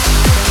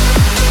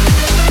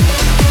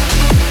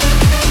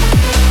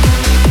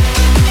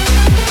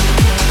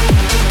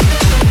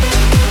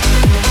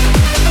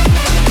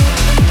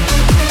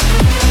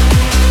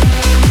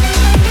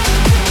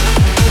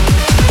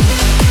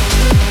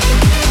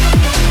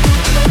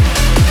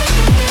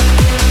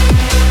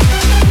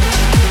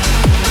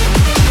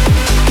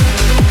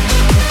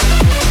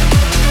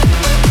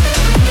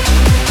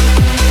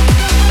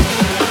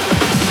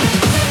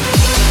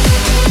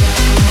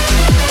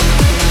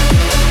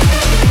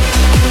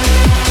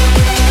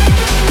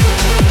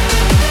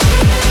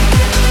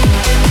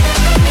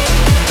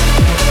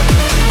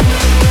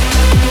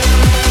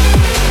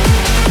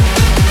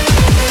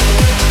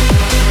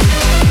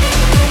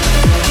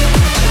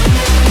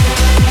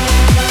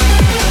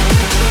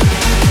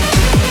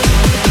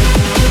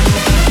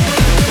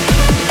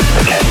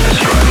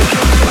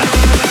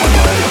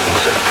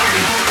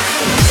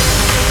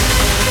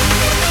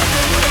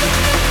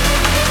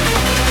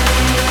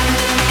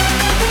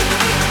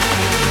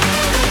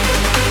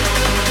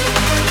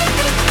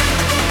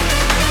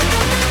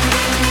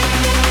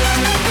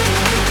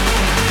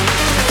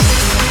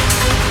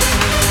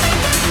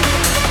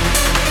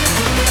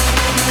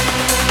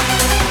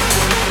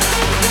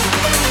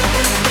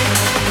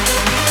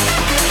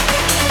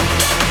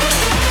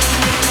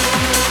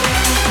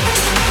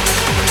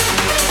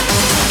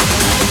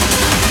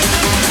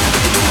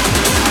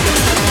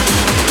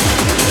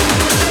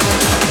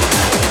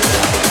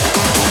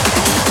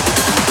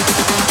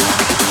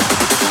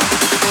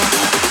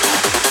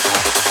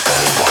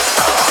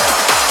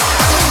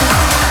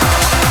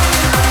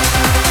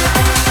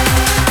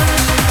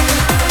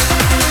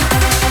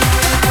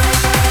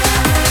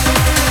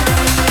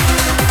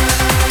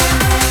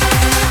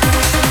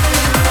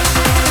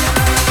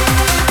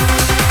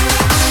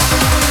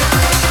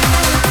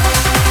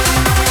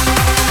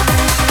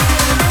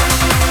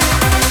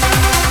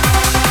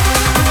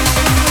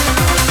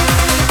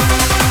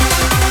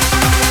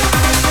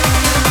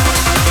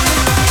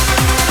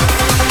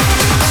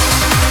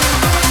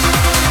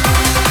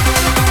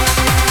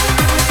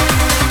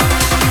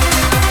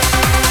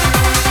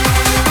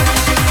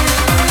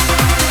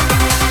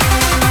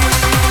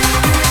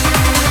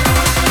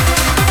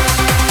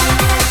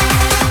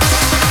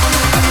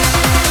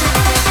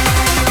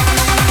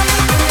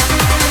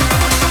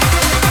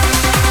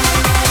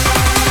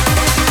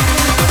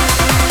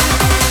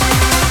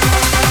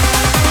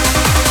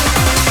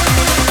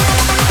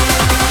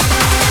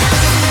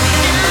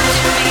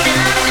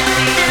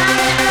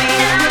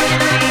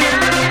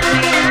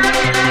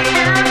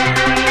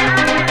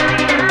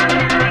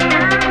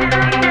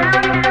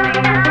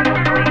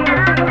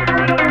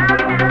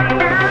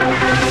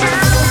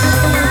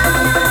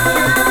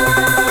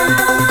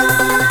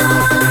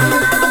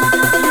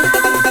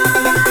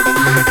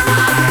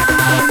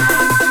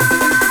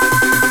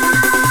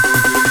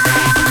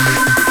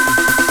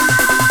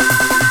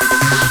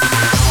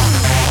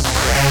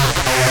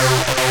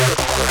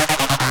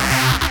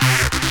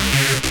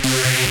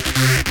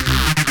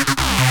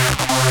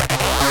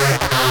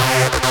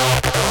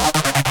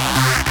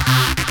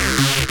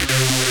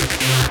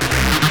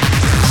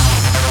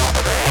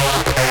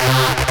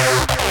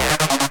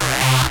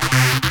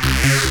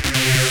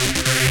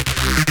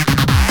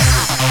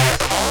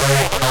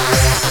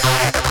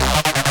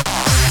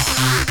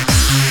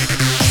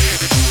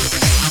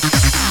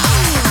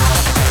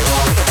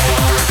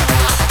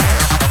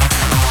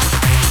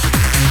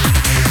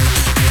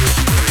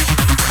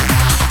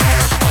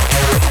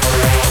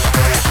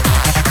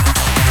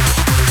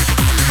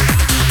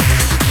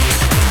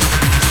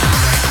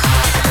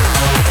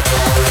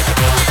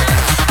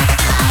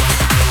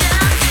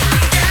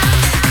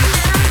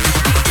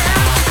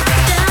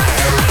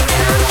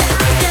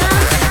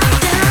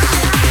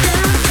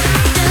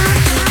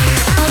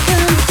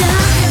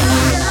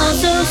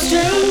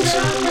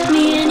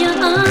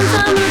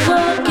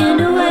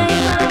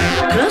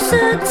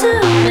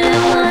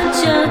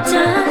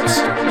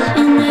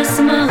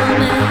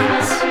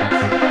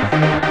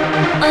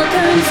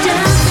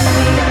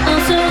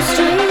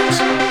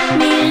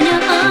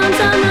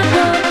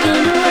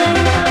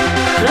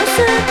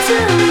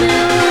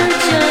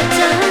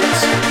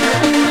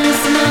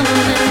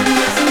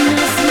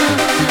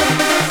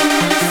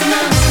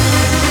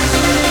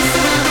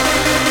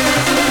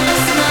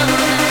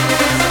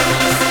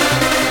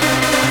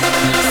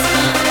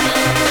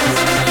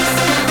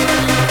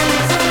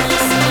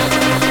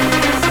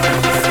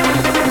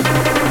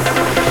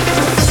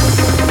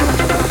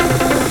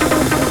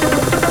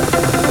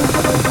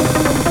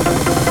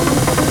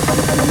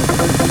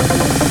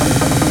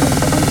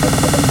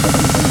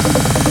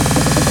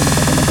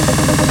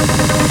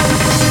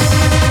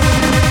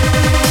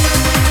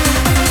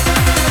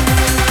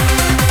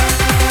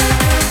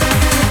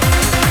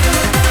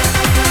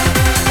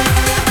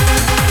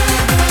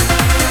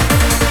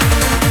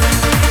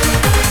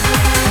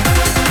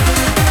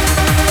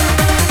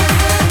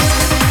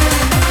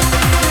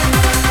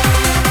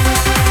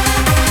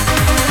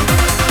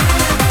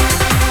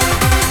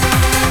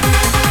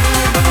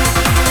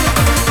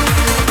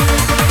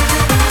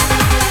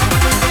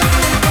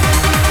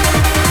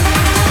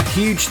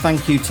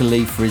 thank you to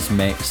Leigh for his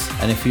mix,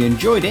 and if you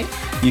enjoyed it,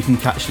 you can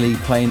catch Leigh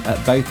playing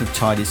at both of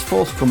Tidy's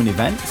forthcoming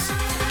events,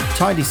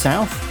 Tidy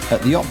South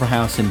at the Opera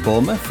House in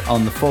Bournemouth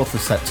on the 4th of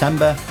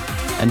September,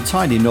 and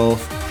Tidy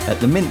North at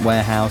the Mint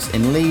Warehouse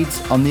in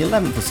Leeds on the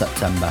 11th of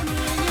September.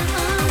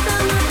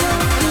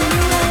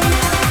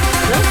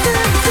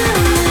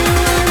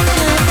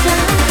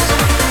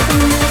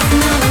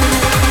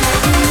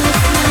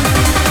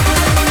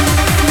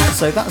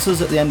 So that's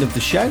us at the end of the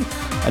show,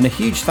 and a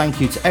huge thank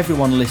you to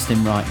everyone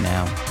listening right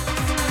now.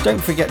 Don't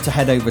forget to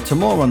head over to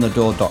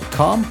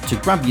moreonthedoor.com to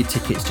grab your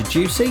tickets to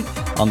Juicy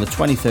on the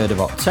 23rd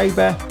of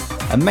October,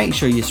 and make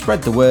sure you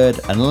spread the word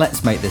and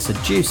let's make this a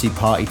juicy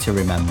party to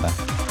remember.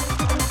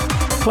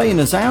 Playing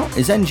us out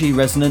is NG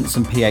Rezonance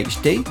and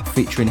PhD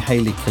featuring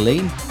Hayley,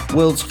 Colleen,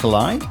 Worlds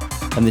Collide,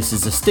 and this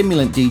is a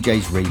Stimulant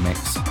DJ's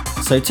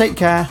remix. So take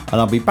care, and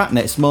I'll be back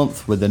next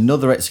month with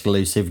another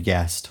exclusive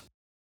guest.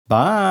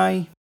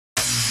 Bye!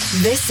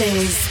 This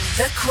is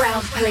The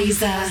Crowd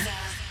Pleaser.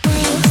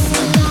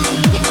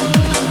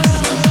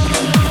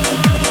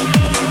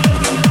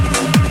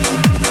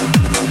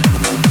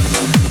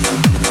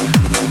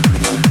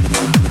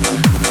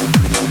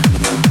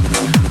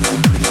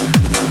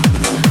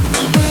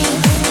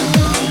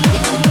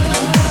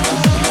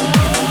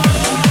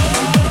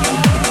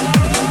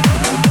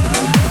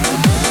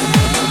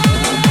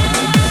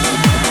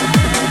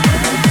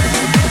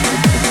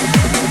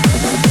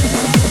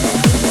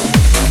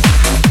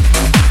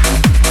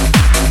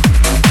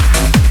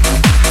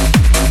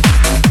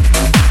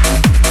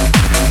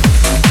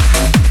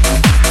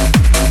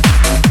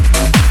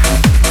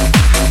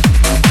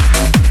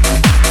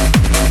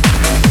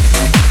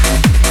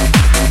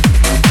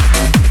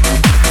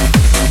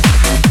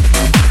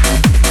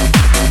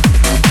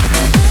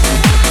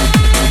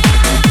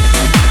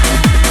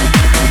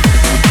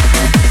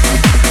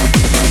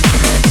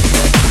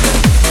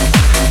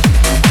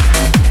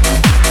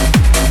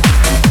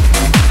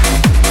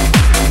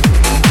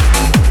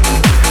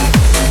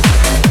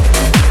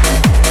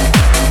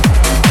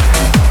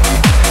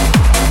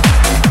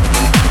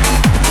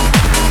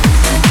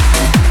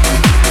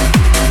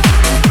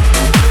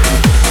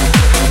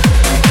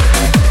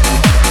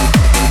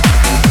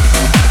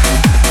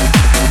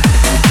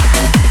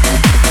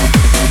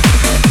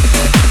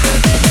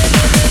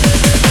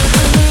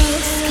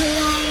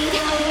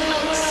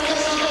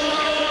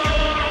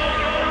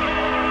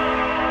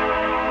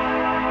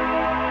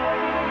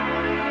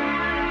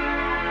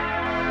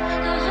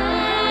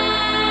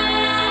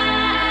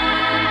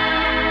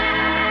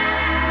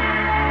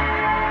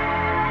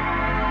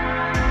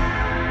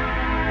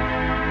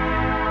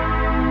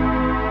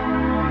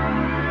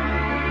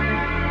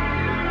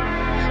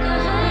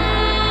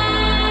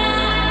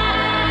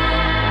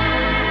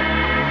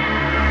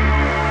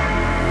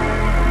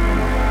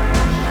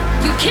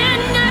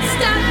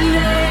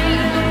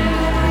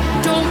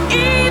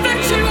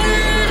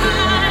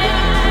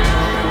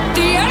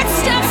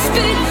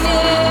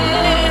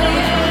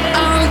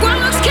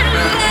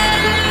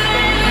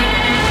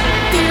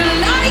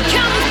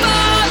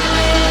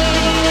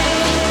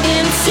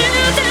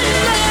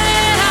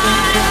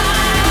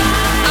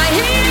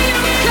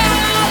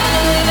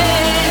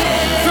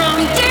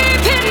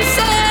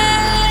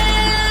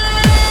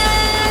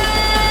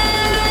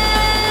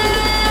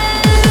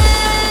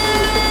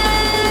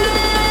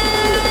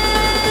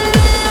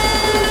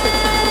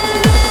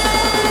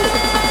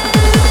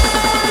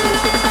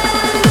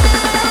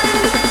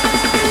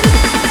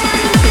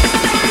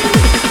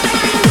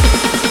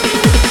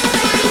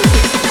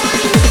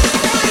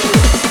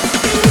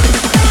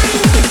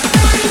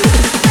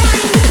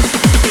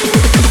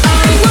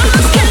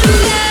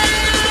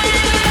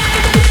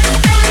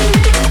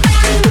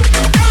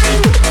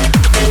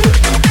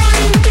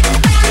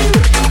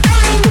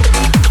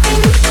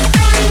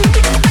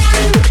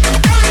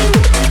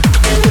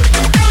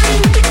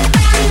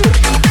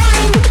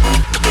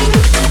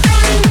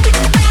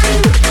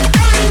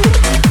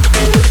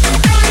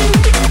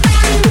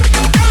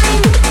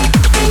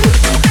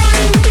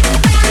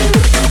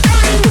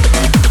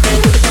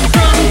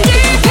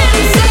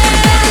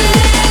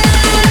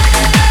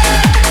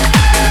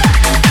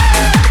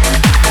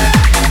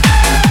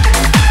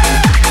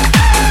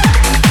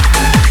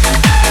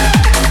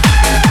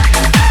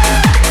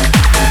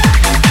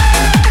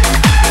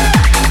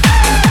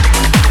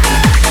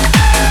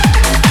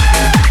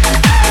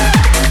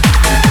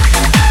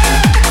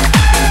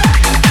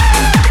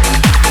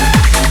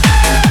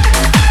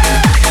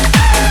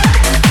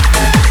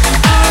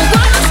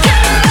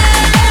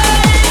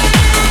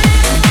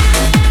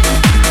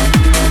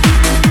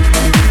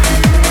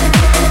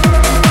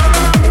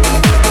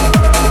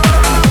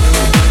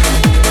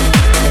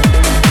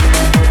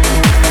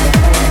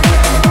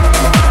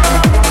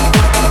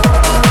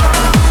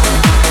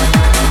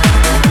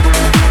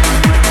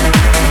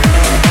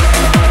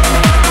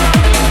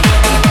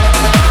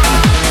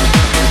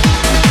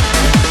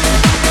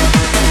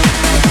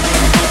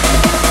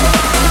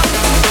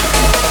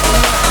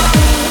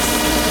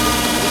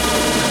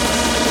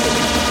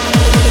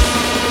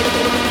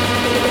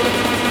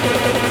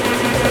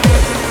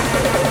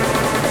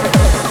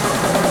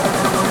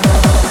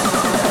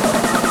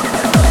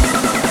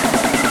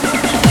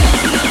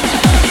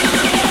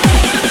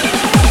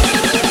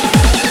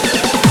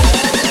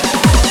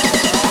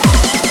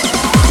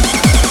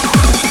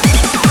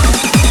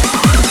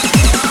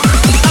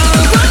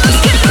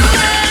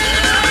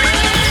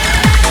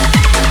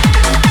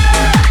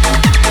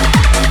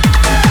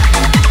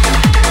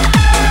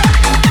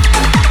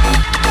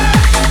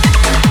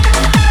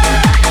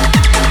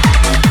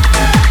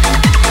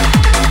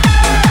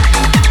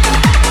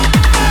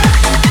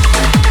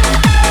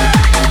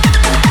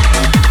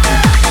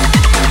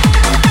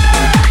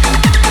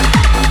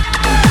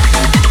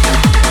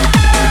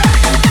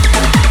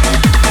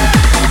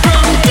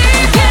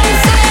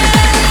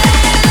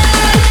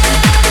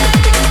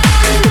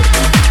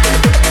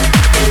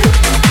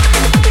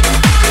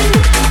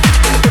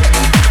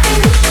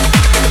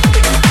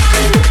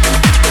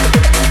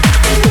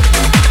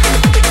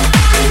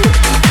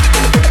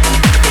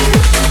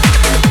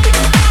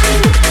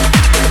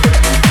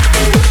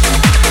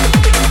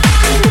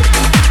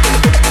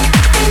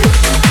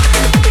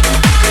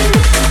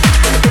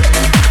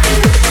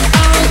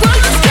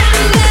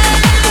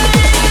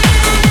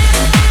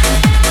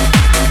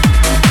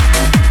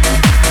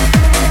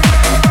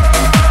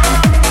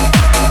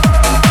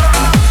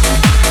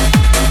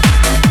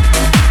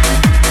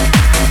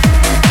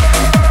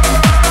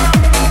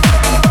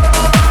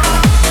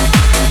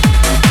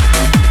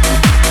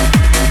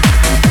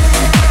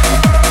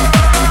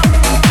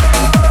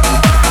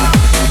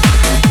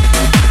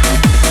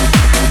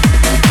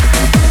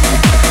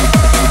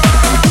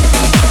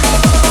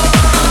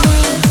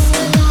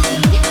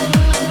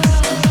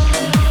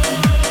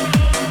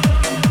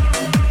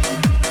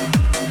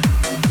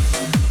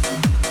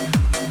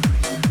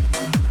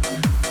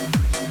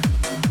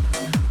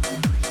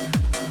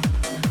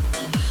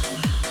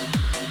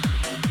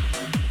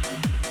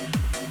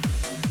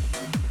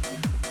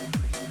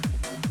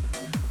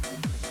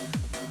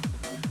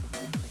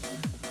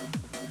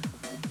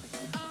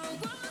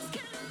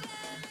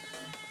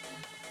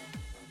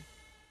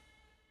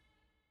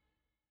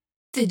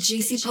 The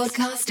Juicy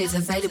Podcast is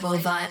available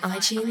via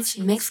iTunes,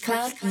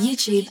 Mixcloud,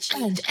 YouTube,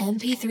 and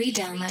MP3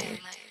 download.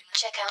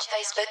 Check out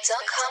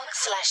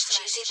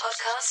facebook.com/Juicy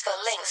Podcast for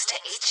links to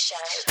each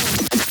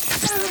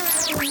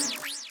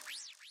show.